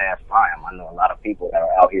boat and passed by them. I know a lot of people that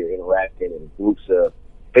are out here interacting in groups of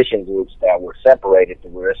fishing groups that were separated to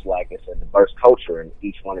where it's like it's a diverse culture in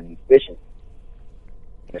each one of these fishing.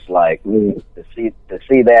 It's like to see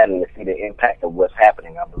that and to see the impact of what's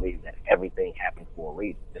happening. I believe that everything happened for a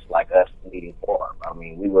reason. Just like us meeting for.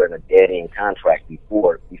 We were in a dead end contract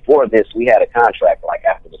before this. We had a contract like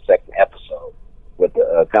after the second episode with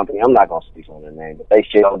the company. I'm not gonna speak on their name, but they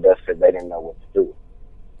shelved us because they didn't know what to do.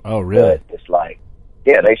 Oh, really? But it's like,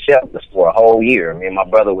 yeah, they shelved us for a whole year. Me and my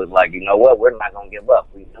brother was like, you know what? We're not going to give up.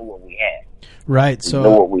 We knew what we had. Right. We knew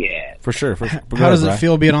what we had. For sure. How does it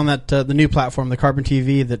feel being on that the new platform, the Carbon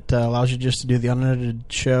TV, that allows you just to do the unedited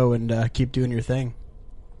show and keep doing your thing?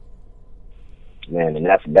 Man, and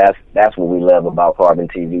that's what we love about Carbon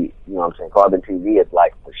TV. You know what I'm saying? Carbon TV is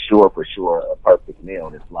like for sure a perfect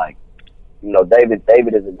meal. It's like,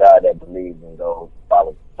 David is a guy that believes in those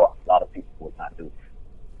follow. A lot of people would not do that.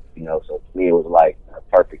 So to me it was like a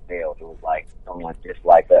perfect meal. It was like someone just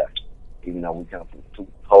like us. Even though we come from two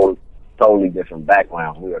totally different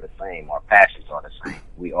backgrounds, we are the same. Our passions are the same.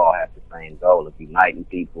 We all have the same goal of uniting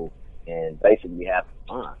people and basically having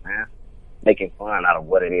fun, man. Making fun out of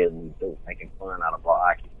what it is we do. Making fun out of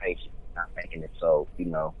our occupation. Not making it so,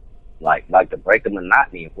 like to break the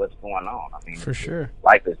monotony of what's going on. For sure.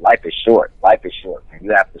 Life is short. Life is short, man.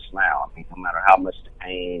 You have to smile. No matter how much the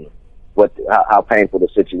pain, how painful the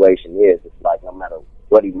situation is, it's like no matter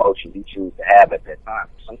what emotion you choose to have at that time,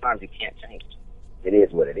 sometimes you can't change it. It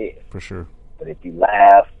is what it is. For sure. But if you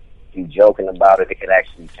laugh, if you joking about it, it could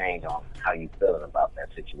actually change on how you feeling about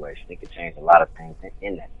that situation. It could change a lot of things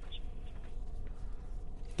in that situation.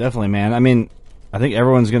 Definitely, man. I think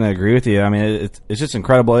everyone's going to agree with you. It's just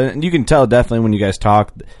incredible. And you can tell definitely when you guys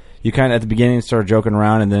talk, you kind of at the beginning started joking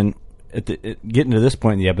around, and then getting to this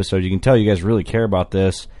point in the episode, you can tell you guys really care about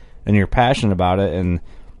this and you're passionate about it, and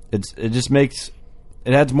it just makes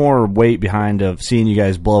it adds more weight behind of seeing you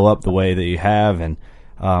guys blow up the way that you have, and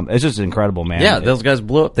it's just incredible, man. Yeah, those guys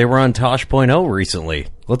blew up. They were on Tosh.0 recently.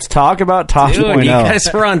 Let's talk about Tosh.0. Dude, you guys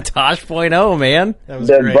were on Tosh.0, man. That was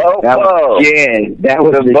great. That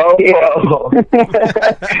was the BoPo.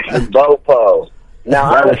 The BoPo.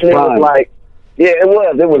 Now, honestly, Yeah, it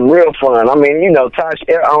was. It was real fun. I mean, you know, Tosh,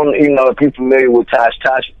 if you're familiar with Tosh,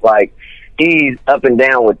 like, he's up and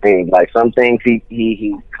down with things. Like, some things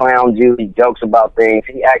he clowns you, he jokes about things.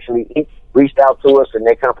 He reached out to us, and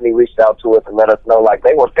their company reached out to us and let us know, like,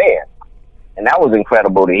 they were fans. And that was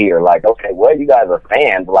incredible to hear. Like, okay, well, you guys are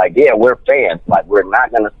fans. Like, yeah, we're fans. Like, we're not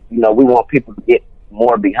going to, we want people to get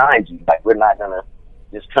more behind you. Like, we're not going to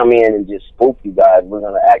just come in and just spook you guys. We're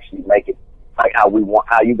going to actually make it like how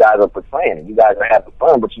you guys are portraying it. You guys are having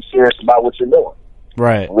fun, but you're serious about what you're doing.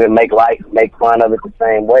 Right. We'll make fun of it the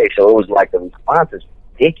same way. So it was like the response is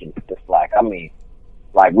ridiculous. It's like, I mean,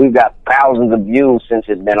 like, we've got thousands of views since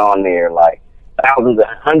it's been on there. Like, thousands of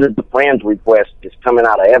hundreds of friends requests just coming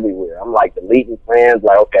out of everywhere. I'm like deleting friends.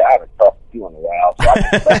 Like, okay, I haven't talked to you in a while. So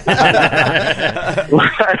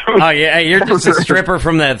oh yeah, you're just a stripper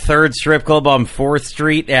from that third strip club on 4th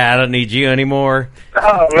Street. Yeah, I don't need you anymore.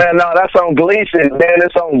 Oh man, no, that's on Gleason. Man,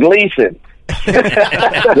 it's on Gleason.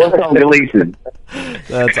 What's on Gleason?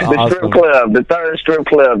 That's the awesome. strip club, the third strip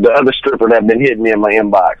club, the other stripper that been hitting me in my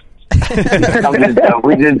inbox.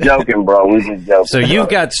 We just joking, bro. We just joking. So you've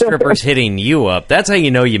got strippers hitting you up. That's how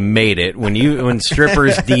you know you made it. When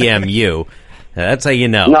strippers DM you, that's how you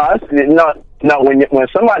know. No. When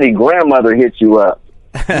somebody's grandmother hits you up,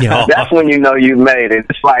 that's when you know you made it.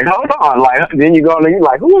 It's like, hold on, like then you go and you're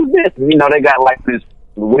like, who is this? And, they got like this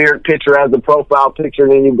weird picture as the profile picture.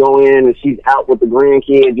 And then you go in and she's out with the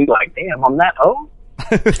grandkids. You're like, damn, I'm that old.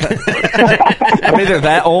 I'm either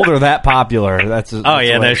that old or that popular. That's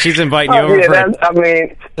no, she's inviting you over. That's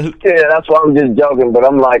why I'm just joking. But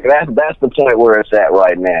I'm like, that's the point where it's at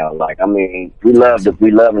right now. Like, I mean, we love the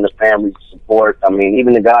family support. I mean,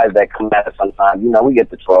 even the guys that come at us sometimes, we get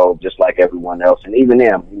the troll just like everyone else, and even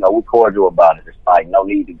them, we're cordial about it. It's like no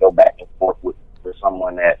need to go back and forth with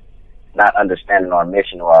someone that not understanding our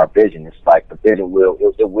mission or our vision. It's like the vision will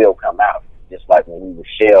come out. Just like when we were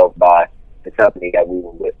shelved by the company that we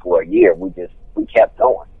were with for a year, we kept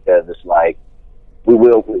going because it's like we're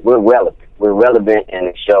relevant. We're relevant, and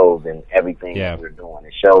it shows in everything that we're doing.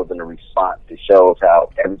 It shows in the response. It shows how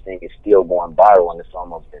everything is still going viral, and it's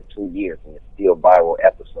almost been 2 years, and it's still viral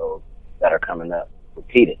episodes that are coming up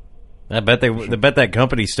repeated. I bet that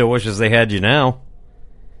company still wishes they had you now.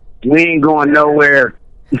 We ain't going nowhere.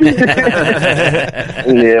 We ain't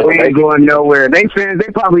going nowhere. They fans. They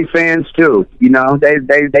probably fans too.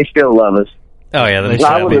 They still love us. Oh yeah,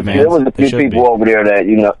 there was a few people over there that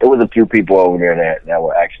it was a few people over there that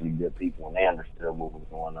were actually good people, and they understood what was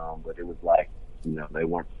going on. But it was like they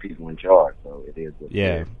weren't the people in charge, so it is what it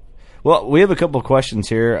is. Well, we have a couple of questions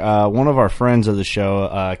here. One of our friends of the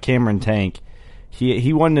show, Cameron Tank,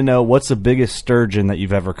 he wanted to know what's the biggest sturgeon that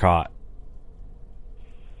you've ever caught.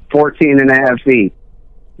 14.5 feet.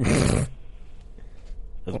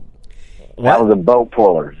 That was a boat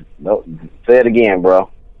puller. Say it again, bro.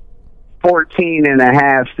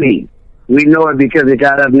 14.5 feet. We know it because it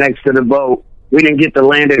got up next to the boat. We didn't get to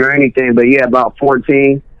land it or anything, but yeah, about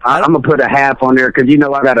 14. I'm gonna put a half on there because I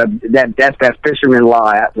got that's that fisherman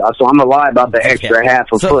lie. So I'm gonna lie about the extra half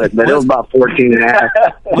a foot, but it was about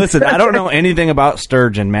 14.5. Listen, I don't know anything about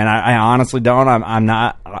sturgeon, man. I honestly don't. I'm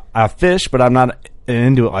not. I fish, but I'm not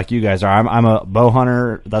into it like you guys are. I'm a bow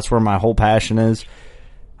hunter. That's where my whole passion is.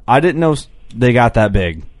 I didn't know they got that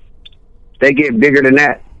big. They get bigger than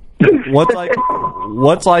that. What's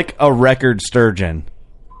like a record sturgeon?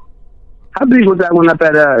 How big was that one up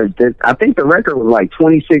at I think the record was like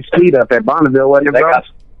 26 feet up at Bonneville, wasn't it, bro?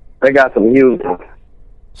 They got some huge.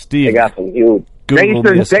 Steve, they got some huge.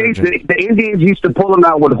 The Indians used to pull them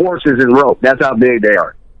out with horses and rope. That's how big they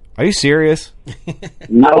are. Are you serious?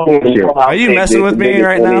 No, are you messing with me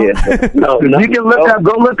right now? No. You can go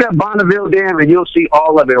look up Bonneville Dam, and you'll see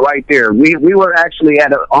all of it right there. We were actually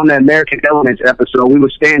on the American Elements episode. We were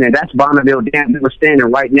standing. That's Bonneville Dam. We were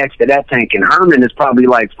standing right next to that tank, and Herman is probably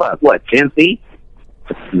like 10 feet?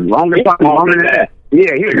 Longer than that.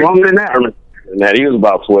 Yeah, he was longer than that. And that he was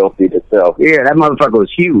about 12 feet himself. Yeah, that motherfucker was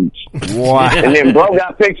huge. Wow. And then bro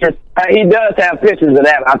got pictures. He does have pictures of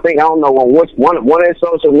that. I don't know on which one of his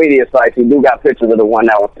social media sites. He do got pictures of the one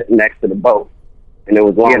that was sitting next to the boat. And it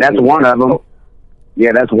was one. Yeah, that's one of them.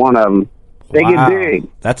 Yeah, that's one of them. They get big.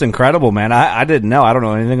 That's incredible, man. I didn't know. I don't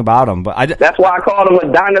know anything about them, but that's why I call them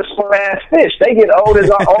a dinosaur ass fish. They get old as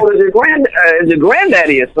your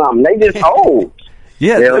granddaddy or something. They just old.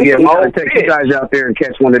 Yeah, I'll take you guys out there and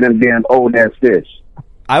catch one of them damn old ass fish.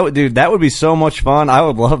 Dude, that would be so much fun. I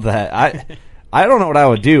would love that. I don't know what I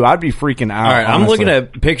would do. I'd be freaking out. All right, honestly. I'm looking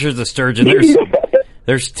at pictures of sturgeon.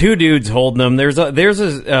 There's 2 dudes holding them. There's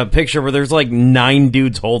a picture where there's like 9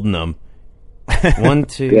 dudes holding them. 1,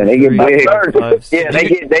 2. Yeah, they get big. 5, 6, 7,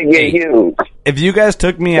 8. They get huge. If you guys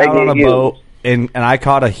took me out on a boat and I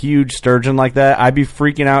caught a huge sturgeon like that, I'd be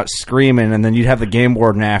freaking out, screaming, and then you'd have the game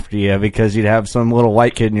warden after you because you'd have some little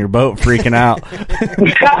white kid in your boat freaking out. That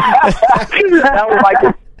was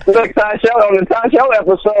like the Ty Show on the Ty Show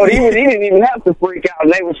episode. He didn't even have to freak out.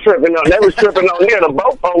 And they was tripping on there. The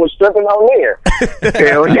boat was tripping on there.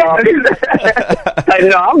 Hey,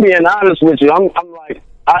 no, I'm being honest with you. I'm like,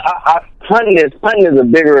 hunting is a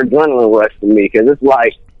bigger adrenaline rush for me because it's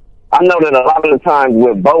like I know that a lot of the times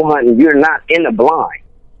with bow hunting, you're not in the blind.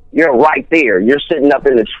 You're right there. You're sitting up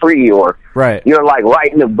in the tree, or you're like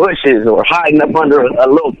right in the bushes, or hiding up under a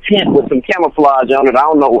little tent with some camouflage on it. I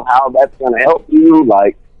don't know how that's going to help you.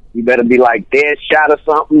 Like, you better be like dead shot or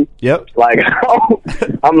something. Yep. Like,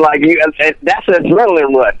 I'm like, that's an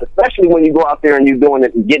adrenaline rush, especially when you go out there and you're doing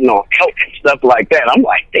it and getting on elk and stuff like that. I'm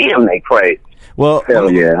like, damn, they crazy. Well, hell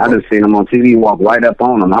yeah, I just seen them on TV walk right up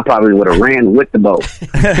on them. I probably would have ran with the bow.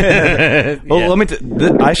 Well, let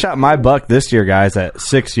me. I shot my buck this year, guys, at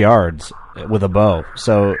 6 yards with a bow.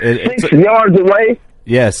 So it's 6 yards away.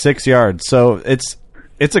 Yeah, 6 yards. So it's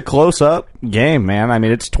a close up game, man. I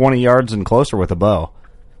mean, it's 20 yards and closer with a bow.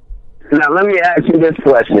 Now let me ask you this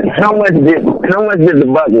question: How much did the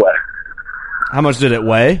buck weigh? How much did it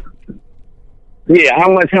weigh? Yeah, how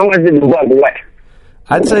much did the buck weigh?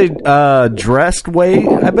 I'd say dressed weight.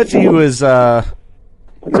 I bet you he was probably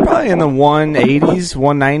in the 180s,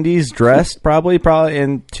 190s dressed, probably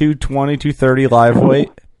in 220, 230 live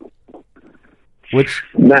weight. Which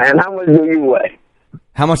man, how much do you weigh?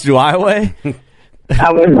 How much do I weigh?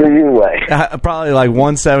 How much do you weigh? Probably like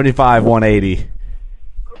 175, 180.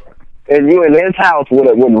 And you in this house with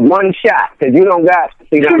one shot, because you don't got.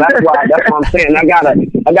 See, that's what I'm saying. I got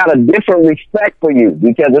a different respect for you,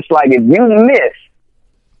 because it's like if you miss.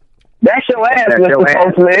 That's your ass, Mr.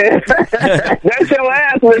 Postman. That's your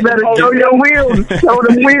ass, Mr. Postman. Show your wheels. Show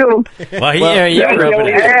them wheels. Well,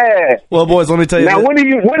 yeah, well, boys, let me tell you. Now, what do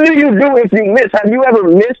you do if you miss? Have you ever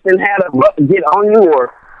missed and had a buck get on you,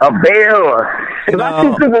 or a bear, or? Because I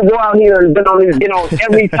see people go out here and get on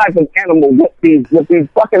every type of animal with these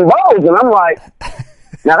fucking bows, and I'm like,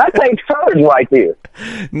 now that takes courage right there.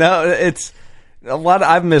 No, it's a lot.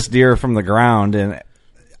 I've missed deer from the ground, and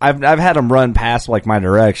I've had them run past like my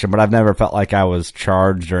direction, but I've never felt like I was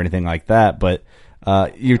charged or anything like that. But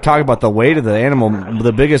you're talking about the weight of the animal.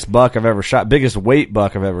 The biggest buck I've ever shot, biggest weight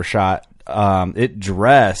buck I've ever shot. It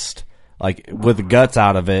dressed like with the guts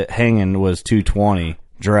out of it, hanging was 220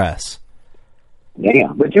 dress.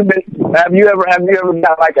 Damn, but have you ever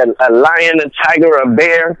got like a lion, a tiger, a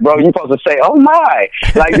bear, bro? You supposed to say, "Oh my!"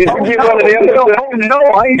 Like, did you get one of them? No,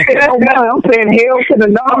 I ain't saying "Oh my." I'm saying "Hell to the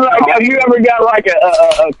no." Like, have you ever got like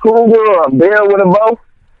a cougar or a bear with a bow?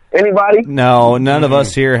 Anybody? No, none of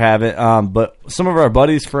us here have it. But some of our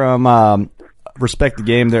buddies from Respect the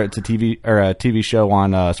Game, there, it's a TV show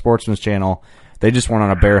on Sportsman's Channel. They just went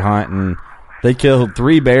on a bear hunt and they killed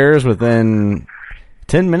 3 bears within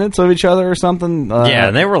 10 minutes of each other or something. Yeah,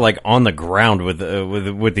 and they were like on the ground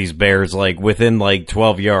with these bears, like within like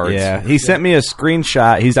 12 yards. Yeah, he sent me a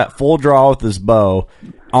screenshot. He's at full draw with his bow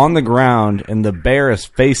on the ground, and the bear is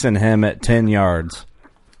facing him at 10 yards.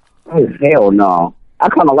 Oh, hell no. I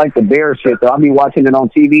kind of like the bear shit, though. I'll be watching it on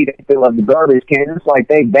TV. They fill up the garbage can. It's like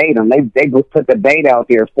they bait them. They put the bait out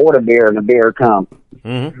there for the bear, and the bear comes.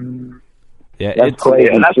 Mm-hmm. Yeah, that's crazy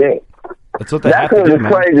shit. That's what they have to do,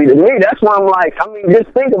 man. Crazy to me. That's why I'm like, I mean, just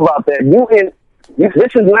think about that.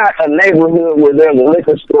 This is not a neighborhood where there's a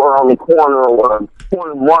liquor store on the corner or a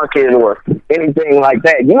corner market or anything like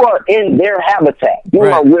that. You are in their habitat. You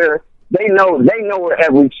are where they know where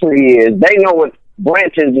every tree is. They know what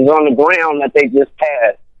branches is on the ground that they just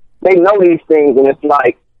passed. They know these things, and it's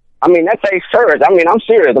like, I mean, that takes courage. I mean, I'm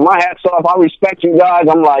serious. My hat's off. I respect you guys.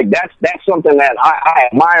 I'm like, that's something that I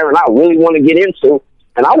admire and I really want to get into.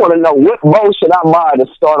 And I want to know, what bow should I buy to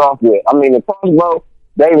start off with? I mean, the crossbow,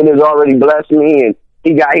 David has already blessed me, and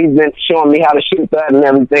he's been showing me how to shoot that and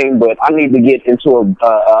everything, but I need to get into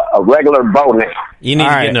a regular bow now. You need to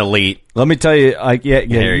get an elite. Let me tell you, like,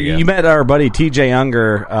 you met our buddy TJ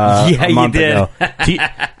Unger a month ago.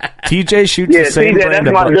 TJ shoots the same TJ, brand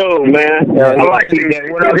that's my dude, man. I like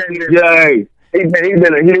TJ. What up, TJ? He's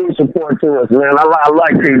been a huge support to us, man. I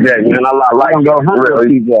like TJ, man. I like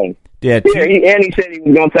TJ. Yeah, and he said he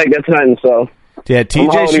was going to take us hunting, so. Yeah,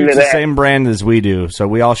 TJ shoots the same brand as we do, so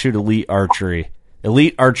we all shoot Elite Archery.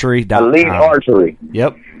 EliteArchery.com. Elite Archery.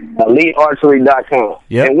 Yep. EliteArchery.com.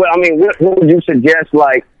 Yep. And what would you suggest,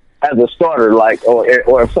 like, as a starter, like, or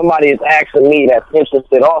if somebody is asking me that's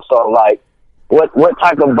interested also, like, what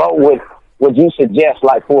type of bow would you suggest,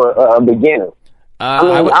 like, for a beginner? I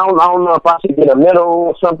don't know if I should get a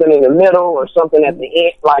middle, something in the middle, or something at the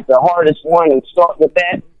end, like the hardest one, and start with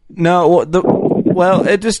that. No,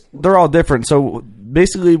 they're all different. So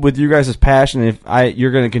basically, with you guys' passion,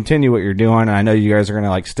 you're going to continue what you're doing, and I know you guys are going to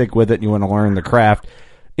like stick with it, and you want to learn the craft.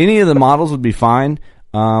 Any of the models would be fine,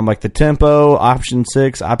 like the Tempo, Option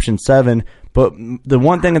 6, Option 7. But the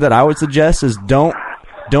one thing that I would suggest is don't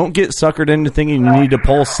get suckered into thinking you need to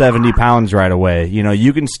pull 70 pounds right away. You know,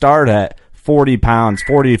 you can start at 40 pounds,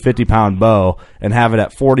 40 to 50 pound bow, and have it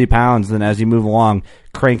at 40 pounds. Then as you move along,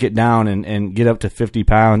 crank it down and get up to 50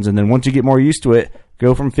 pounds. And then once you get more used to it,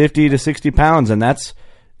 go from 50 to 60 pounds. And that's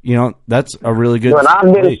a really good. But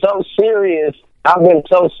I've been so serious. I've been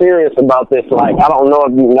so serious about this. Like, I don't know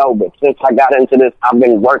if you know, but since I got into this, I've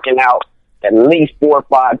been working out at least 4 or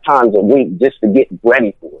 5 times a week just to get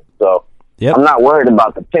ready for it. So I'm not worried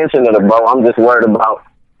about the tension of the bow. I'm just worried about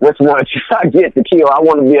which one should I get to kill. I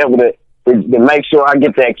want to be able to make sure I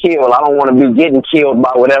get that kill. I don't want to be getting killed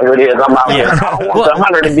by whatever it is I'm out there. I don't want the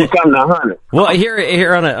hunter to become the hunter. Well,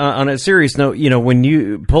 here on a serious note, you know, when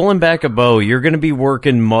you pulling back a bow, you're going to be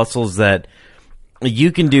working muscles that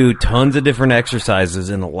you can do tons of different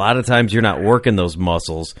exercises, and a lot of times you're not working those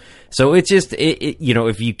muscles. So it's just, you know,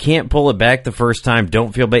 if you can't pull it back the first time,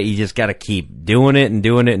 don't feel bad. You just got to keep doing it and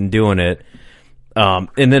doing it and doing it, and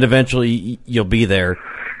then eventually you'll be there.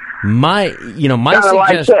 My suggestion.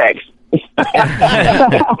 Like sex.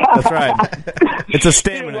 That's right. It's a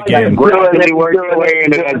stamina game. Gradually work your way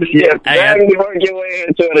into that shit. Gradually work your way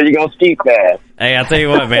into it, or you're gonna ski fast. Hey, I'll tell you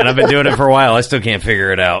what, man. I've been doing it for a while. I still can't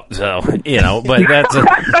figure it out. So, you know, but that's.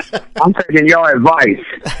 I'm taking your advice.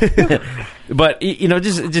 But you know,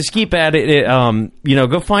 just keep at it. You know,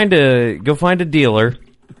 go find a dealer,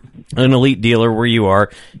 an elite dealer where you are.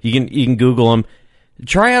 You can Google them.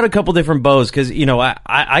 Try out a couple different bows, because you know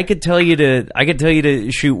I could tell you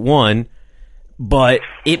to shoot one, but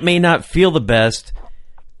it may not feel the best.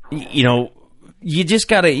 You know, you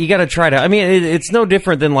gotta try to. I mean, it's no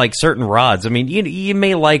different than like certain rods. I mean, you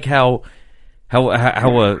may like how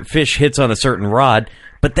a fish hits on a certain rod,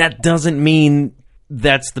 but that doesn't mean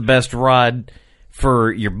that's the best rod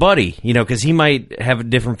for your buddy. You know, because he might have a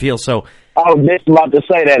different feel. So I was just about to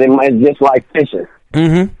say that it's just like fishing.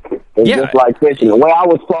 Mm-hmm. It's just like fishing. The way I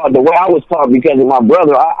was taught because of my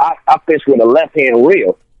brother, I fish with a left-hand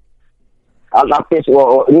reel. I fish, you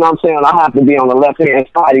know what I'm saying? I have to be on the left-hand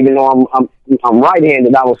side, even though I'm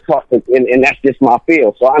right-handed. I was taught, and that's just my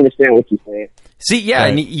feel. So I understand what you're saying. See, yeah,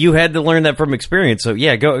 and you had to learn that from experience. So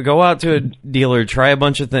yeah, go out to a dealer, try a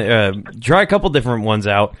bunch of try a couple different ones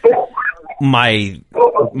out. My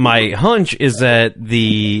hunch is that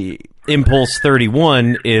the Impulse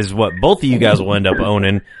 31 is what both of you guys will end up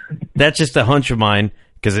owning. That's just a hunch of mine,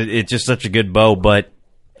 because it's just such a good bow, but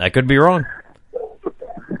I could be wrong.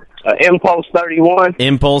 Impulse 31.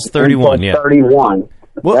 Impulse 31. Impulse 31.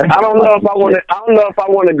 Well, I don't know if I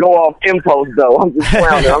want to go off Impulse though. I'm just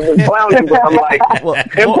clowning. But I'm like,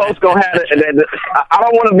 Impulse gonna have it. I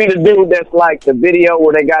don't want to be the dude that's like the video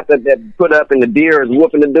where they got that put up and the deer is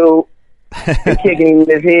whooping the dude. And kicking him in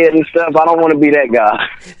his head and stuff. I don't want to be that guy.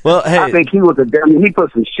 Well, hey, I think he was a dummy. He put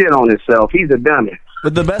some shit on himself. He's a dummy.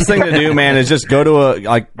 But the best thing to do, man, is just go to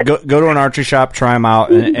an archery shop, try them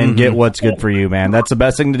out, and get what's good for you, man. That's the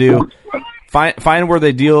best thing to do. Find where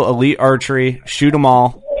they deal elite archery, shoot them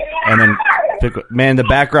all, and then pick. Man, the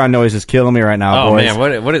background noise is killing me right now, boys. Oh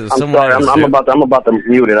man, what is? I'm sorry. I'm about to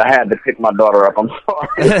mute it. I had to pick my daughter up. I'm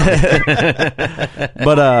sorry.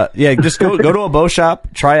 But yeah, just go to a bow shop,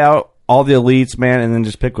 try out all the elites, man, and then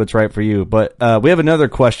just pick what's right for you. But we have another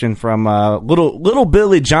question from little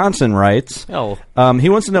Billy Johnson writes. Oh, he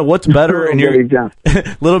wants to know what's better in your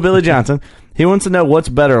little Billy Johnson. He wants to know what's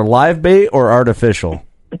better, live bait or artificial.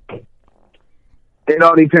 It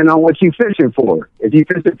all depends on what you're fishing for. If you're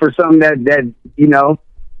fishing for something that you know,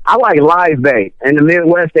 I like live bait. In the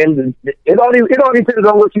Midwest, and it all depends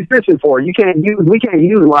on what you're fishing for. We can't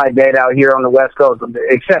use live bait out here on the West Coast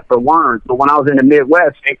except for worms. But when I was in the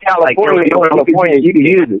Midwest, in California, you can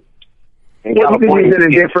use it. You can use it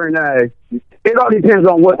in different. It all depends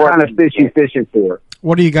on what kind of fish you're fishing for.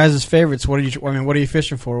 What are you guys' favorites? What are you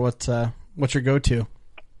fishing for? What's your go-to?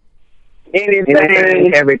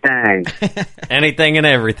 Anything, everything. Anything and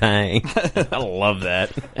everything. I love that.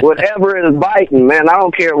 Whatever is biting, man. I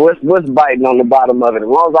don't care what's biting on the bottom of it. As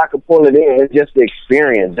long as I can pull it in, it's just the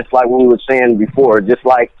experience. Just like we were saying before, just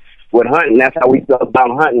like with hunting, that's how we feel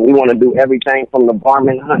about hunting. We want to do everything from the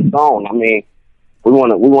varmint hunt on. I mean, we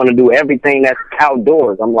want to do everything that's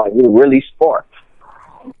outdoors. I'm like, we're really sport.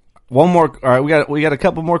 One more. All right, we got a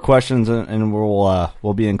couple more questions, and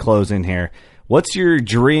we'll be in closing here. What's your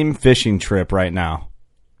dream fishing trip right now?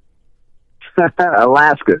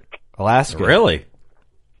 Alaska. Alaska. Really?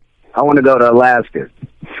 I want to go to Alaska.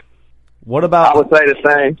 What about? I would say the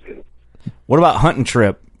same. What about hunting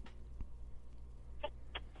trip?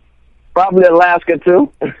 Probably Alaska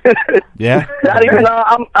too. Yeah. Not even.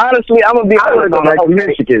 I'm gonna be honest on that.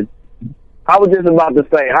 Michigan. I was just about to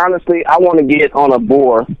say, honestly, I want to get on a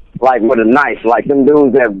boar like with a knife, like them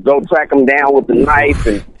dudes that go track them down with the knife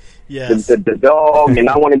and the dog. And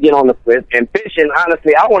I want to get on the and fishing.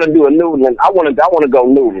 Honestly, I want to do a noodling. I want to go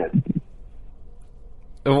noodling.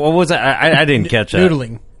 What was that? I didn't catch that.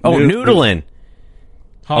 Noodling. Oh, noodling.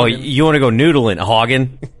 Oh, you want to go noodling?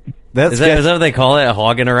 Hogging? Is that what they call it? A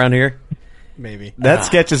hogging around here? Maybe. That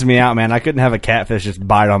sketches me out, man. I couldn't have a catfish just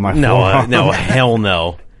bite on my forearm. No, hell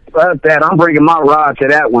no. Fuck that. I'm bringing my rod to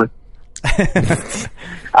that one.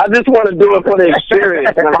 I just want to do it for the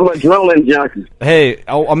experience. I'm a drilling junkie. Hey,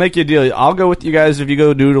 I'll make you a deal. I'll go with you guys if you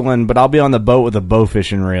go noodling, but I'll be on the boat with a bow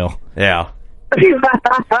fishing reel. Yeah.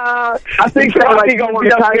 I think Crappie gonna be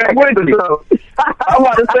up there with you. I'm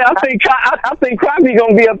about to say, I think Crappie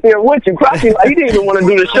gonna be up there with you. Crappie, he didn't even want to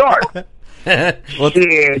do the shark. Let's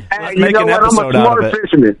make an episode out of it.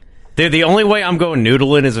 Fisherman. Dude, the only way I'm going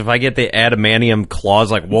noodling is if I get the adamantium claws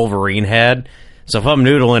like Wolverine had. So if I'm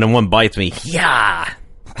noodling and one bites me, yeah.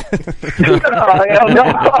 Oh, hell no.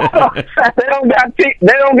 They don't got teeth.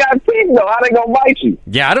 They don't got teeth though. How they gonna bite you?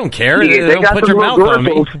 Yeah, I don't care. Yeah, they don't put your mouth on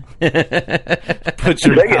me. Put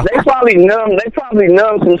your mouth. They probably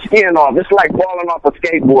numb some skin off. It's like falling off a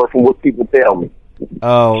skateboard, from what people tell me.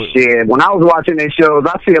 Oh shit! When I was watching their shows,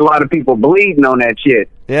 I see a lot of people bleeding on that shit.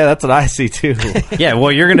 Yeah, that's what I see too. Yeah,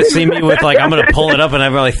 well, you're gonna see me with like I'm gonna pull it up and I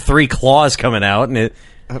have like 3 claws coming out, and it.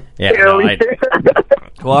 Yeah. No,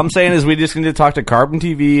 well, I'm saying is we just need to talk to Carbon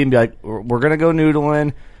TV and be like, we're gonna go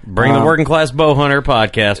noodling. Bring the Working Class Bow Hunter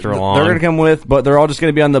podcaster along. They're gonna come with, but they're all just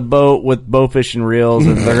gonna be on the boat with bow fishing reels,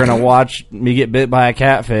 and they're gonna watch me get bit by a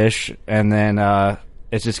catfish, and then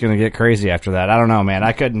it's just gonna get crazy after that. I don't know, man.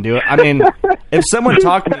 I couldn't do it. I mean, if someone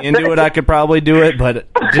talked me into it, I could probably do it, but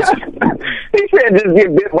just. He said just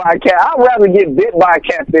get bit by a cat. I'd rather get bit by a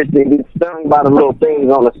catfish than get stung by the little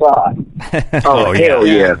things on the side. Oh, hell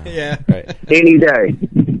yeah. Yeah. Right. Any day.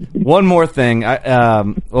 One more thing.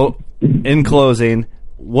 In closing,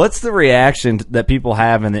 what's the reaction that people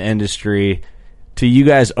have in the industry to you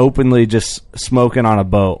guys openly just smoking on a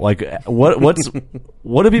boat? Like, what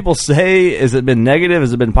do people say? Has it been negative?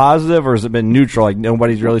 Has it been positive? Or has it been neutral? Like,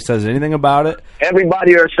 nobody really says anything about it?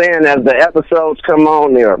 Everybody are saying as the episodes come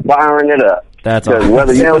on, they are firing it up. That's because awesome.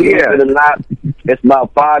 whether you believe it or not, it's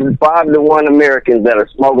about 5 to 1 Americans that are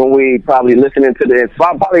smoking weed, probably listening to this.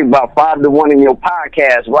 Probably about 5 to 1 in your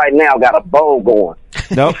podcast right now got a bowl going.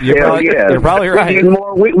 Nope, you're probably right.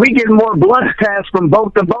 We get more blunt pass from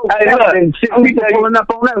boat to boat and people pulling up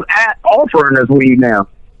on us offering us weed now.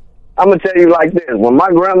 I'm gonna tell you like this: when my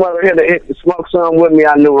grandmother hit to smoke some with me,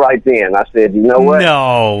 I knew right then. I said, "You know what?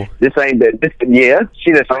 No, this ain't that. Yeah,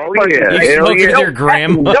 she just you smoked with your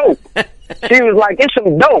grandma. Dope. She was like, "It's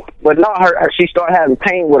some dope," but no, she started having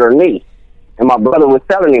pain with her knee. And my brother was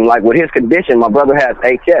telling him, like, with his condition, my brother has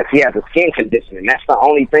HS. He has a skin condition, and that's the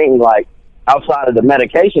only thing, like, outside of the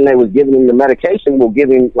medication they was giving him. The medication will give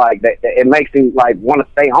him like that. It makes him like want to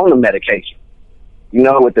stay on the medication. You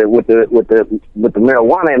know, with the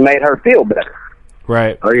marijuana, it made her feel better.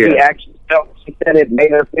 Right. Oh yeah. She actually felt. She said it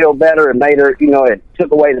made her feel better. It made her, it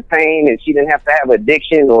took away the pain, and she didn't have to have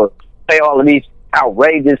addiction or pay all of these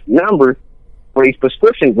outrageous numbers for these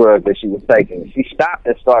prescription drugs that she was taking. She stopped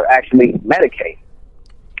and started actually medicating.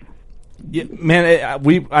 Yeah, man,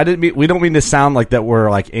 we don't mean to sound like that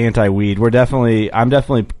we're like anti-weed. I'm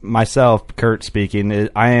definitely myself, Kurt speaking.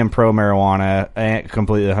 I am pro marijuana,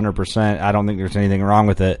 completely 100%. I don't think there's anything wrong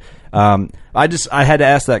with it. I had to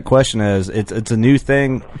ask that question as it's a new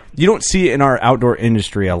thing. You don't see it in our outdoor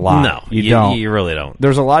industry a lot. No, you don't. You really don't.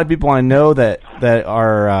 There's a lot of people I know that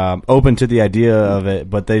are open to the idea of it,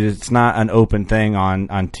 but it's not an open thing on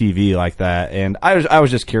TV like that. And I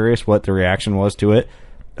was just curious what the reaction was to it.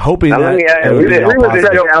 Hoping now,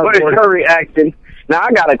 that what is her reaction? Now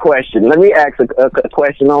I got a question. Let me ask a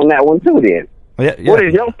question on that one too. Then, yeah. What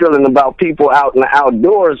is your feeling about people out in the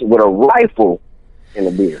outdoors with a rifle and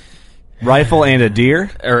a beer? Rifle and a deer,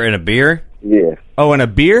 or in a beer? Yeah. Oh, and a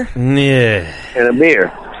beer? Yeah. And a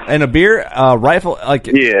beer. And a beer, rifle, like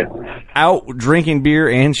out drinking beer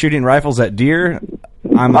and shooting rifles at deer.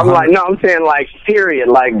 I'm saying like period,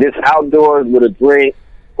 like this outdoors with a drink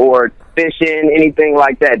or fishing, anything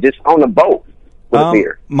like that, just on the boat with a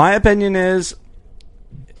beer. My opinion is,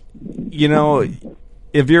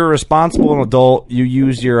 if you're a responsible adult, you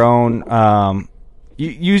use your own, you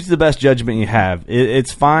use the best judgment you have.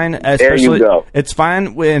 It's fine, especially, there you go. It's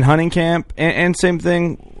fine in hunting camp, and same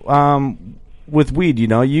thing with weed.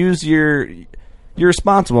 Use your you're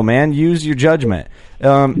responsible, man. Use your judgment.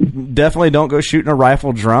 Definitely don't go shooting a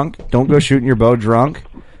rifle drunk. Don't go shooting your bow drunk.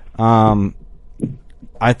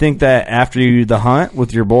 I think that after the hunt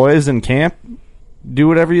with your boys in camp, do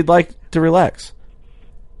whatever you'd like to relax.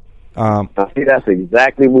 See, that's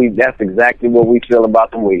exactly what we feel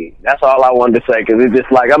about the weed. That's all I wanted to say, because it's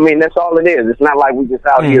just like, I mean, that's all it is. It's not like we just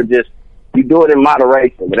out here just, you do it in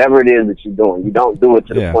moderation, whatever it is that you're doing. You don't do it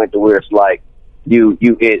to the point to where it's like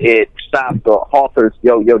it stops or halters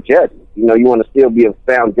your judgment. You know, you want to still be a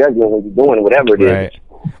sound judgment when you're doing whatever it is.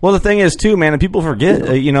 Well, the thing is, too, man, and people forget,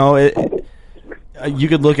 you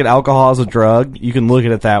could look at alcohol as a drug. You can look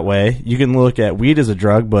at it that way. You can look at weed as a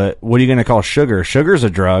drug, but what are you going to call sugar? Sugar's a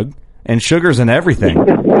drug, and sugar's in everything.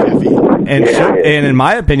 And in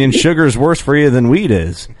my opinion, sugar's worse for you than weed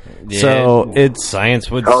is. Yeah, so it's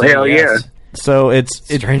science would say hell yes. So it's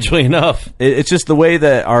strangely enough, it's just the way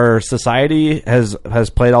that our society has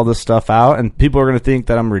played all this stuff out, and people are going to think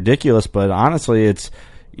that I'm ridiculous. But honestly,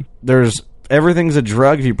 everything's a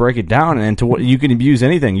drug if you break it down, and you can abuse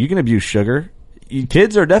anything. You can abuse sugar.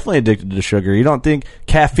 Kids are definitely addicted to sugar. You don't think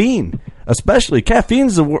caffeine, especially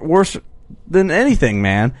caffeine's the worse than anything,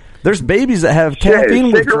 man. There's babies that have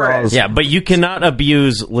caffeine withdrawals. Yeah, but you cannot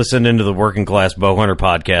abuse listening to the Working Class Bowhunter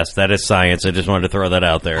podcast. That is science. I just wanted to throw that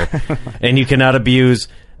out there. And you cannot abuse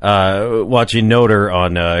watching Noter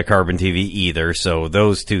on Carbon TV either. So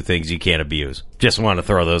those two things you can't abuse. Just want to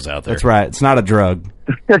throw those out there. That's right. It's not a drug.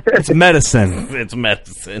 It's medicine. It's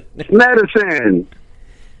medicine. Medicine.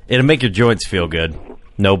 It'll make your joints feel good.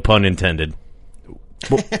 No pun intended.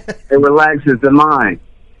 It relaxes the mind.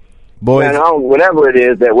 Boys, whatever it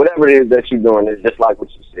is that you're doing, it's just like what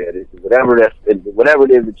you said. Whatever it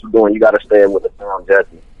is that you're doing, you got to stay with a sound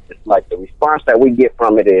judgment. It's like the response that we get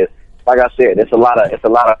from it is, like I said, it's a lot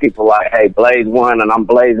of people like, hey, blaze one, and I'm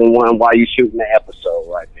blazing one while you shooting the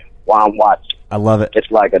episode right now while I'm watching. I love it. It's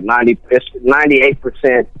like it's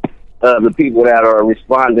 98% of the people that are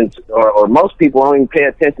responding to, or most people don't even pay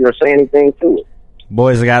attention or say anything to it.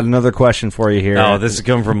 Boys, I got another question for you here. Oh, this is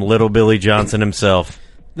coming from Little Billy Johnson himself.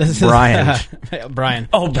 This is Brian. Brian.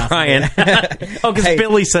 Oh, Brian. Oh, because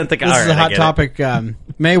Billy sent the guy. This is a hot topic.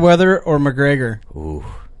 Mayweather or McGregor? Ooh.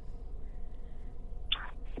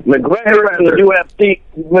 McGregor in the UFC.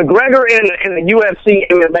 McGregor in the UFC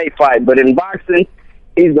MMA fight, but in boxing,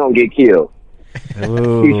 he's gonna get killed.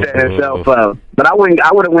 Ooh. He set himself up. But I would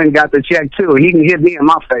have went and got the check too. He can hit me in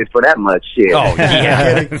my face for that much shit. Oh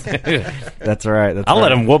yeah. That's right. I'll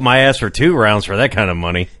let him whoop my ass for 2 rounds for that kind of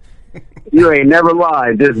money. You ain't never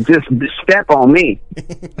lied. Just step on me.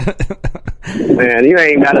 Man, you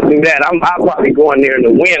ain't got to do that. I'll probably go in there in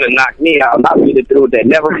the wind and knock me out. I'll be the dude that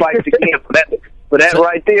never fights again. For that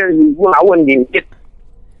right there, I wouldn't even get.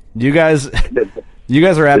 You guys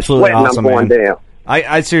are absolutely awesome, man. Down.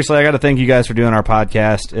 I seriously, I got to thank you guys for doing our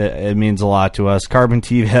podcast. It means a lot to us. Carbon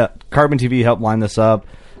TV helped line this up.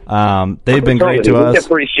 They've been great to us.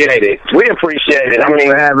 We appreciate it. Thanks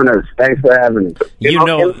for having us. Thanks for having us. You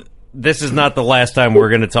know, this is not the last time we're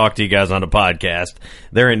going to talk to you guys on a podcast.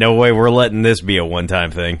 There ain't no way we're letting this be a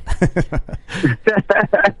one-time thing.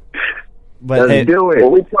 But Let's do it.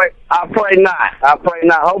 Well, I pray not.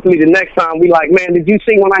 Hopefully the next time we like, man, did you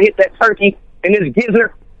see when I hit that turkey in this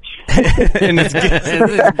gizzard?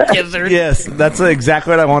 Yes, that's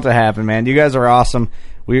exactly what I want to happen, man. You guys are awesome.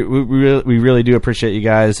 We really do appreciate you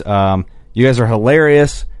guys. You guys are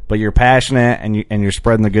hilarious, but you're passionate and you're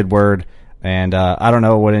spreading the good word. And I don't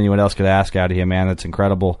know what anyone else could ask out of you, man. That's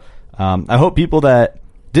incredible. I hope people that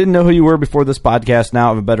didn't know who you were before this podcast now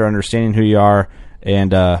have a better understanding who you are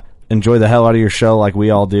and enjoy the hell out of your show like we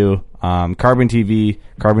all do. Carbon TV,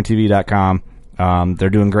 CarbonTV.com. They're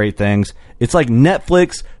doing great things. It's like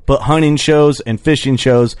Netflix, but hunting shows and fishing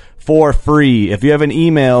shows for free. If you have an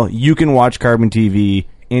email, you can watch Carbon TV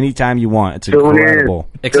anytime you want. It's incredible.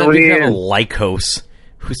 Except if you have a Lycos.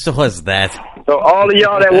 Who still has that? So all of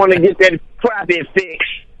y'all that want to get that crappie fix,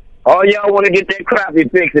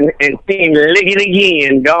 and see lick it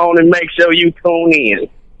again, go on and make sure you tune in.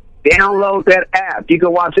 Download that app. You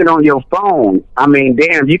can watch it on your phone. I mean,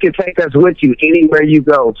 damn, you can take us with you anywhere you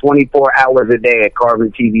go 24 hours a day at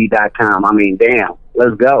CarbonTV.com. I mean, damn,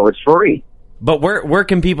 let's go. It's free. But where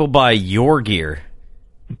can people buy your gear?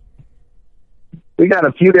 We got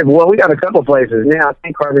a few different, we got a couple places now. I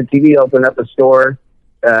think Carbon TV opened up a store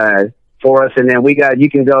for us, and then you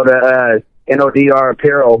can go to NODR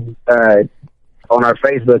Apparel on our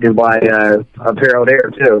Facebook and buy apparel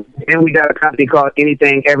there too. And we got a company called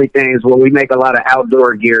Anything Everything's where we make a lot of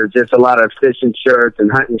outdoor gear, just a lot of fishing shirts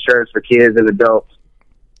and hunting shirts for kids and adults.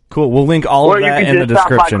 Cool. We'll link all of that in the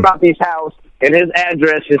description. Or you can just stop by Crappie's house and his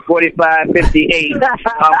address is 4558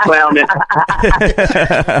 South Clowney.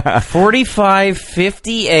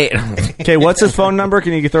 4558. Okay, what's his phone number?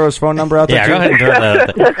 Can you throw his phone number out there? Yeah, go ahead and throw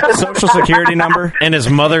that. Social security number. And his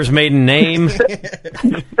mother's maiden name.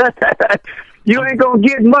 You ain't gonna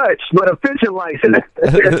get much, but a fishing license.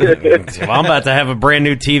 Well, I'm about to have a brand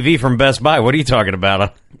new TV from Best Buy. What are you talking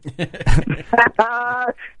about?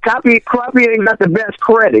 Crappie ain't got the best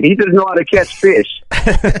credit. He just know how to catch fish.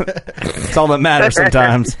 It's all that matters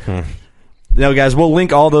sometimes. Guys, we'll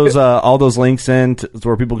link all those links in to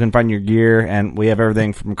where people can find your gear, and we have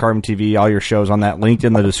everything from Carbon TV, all your shows on that linked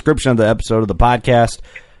in the description of the episode of the podcast.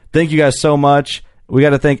 Thank you guys so much. We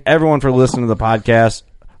got to thank everyone for listening to the podcast.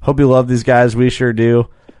 Hope you love these guys. We sure do.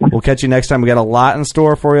 We'll catch you next time. We got a lot in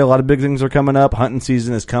store for you. A lot of big things are coming up. Hunting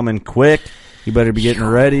season is coming quick. You better be getting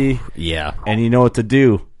ready. Yeah. And you know what to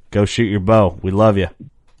do. Go shoot your bow. We love you.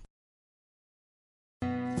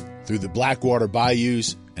 Through the Blackwater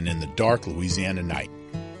bayous and in the dark Louisiana night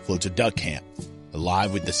floats a duck camp,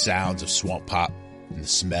 alive with the sounds of swamp pop and the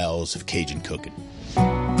smells of Cajun cooking.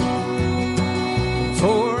 From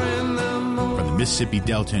the Mississippi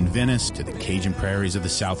Delta in Venice to the Cajun prairies of the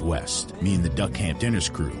Southwest, me and the Duck Camp Dinners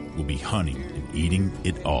crew will be hunting and eating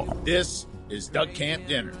it all. This is Duck Camp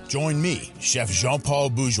Dinner. Join me, Chef Jean-Paul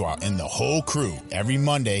Bourgeois, and the whole crew every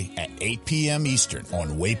Monday at 8 p.m. Eastern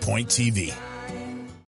on Waypoint TV.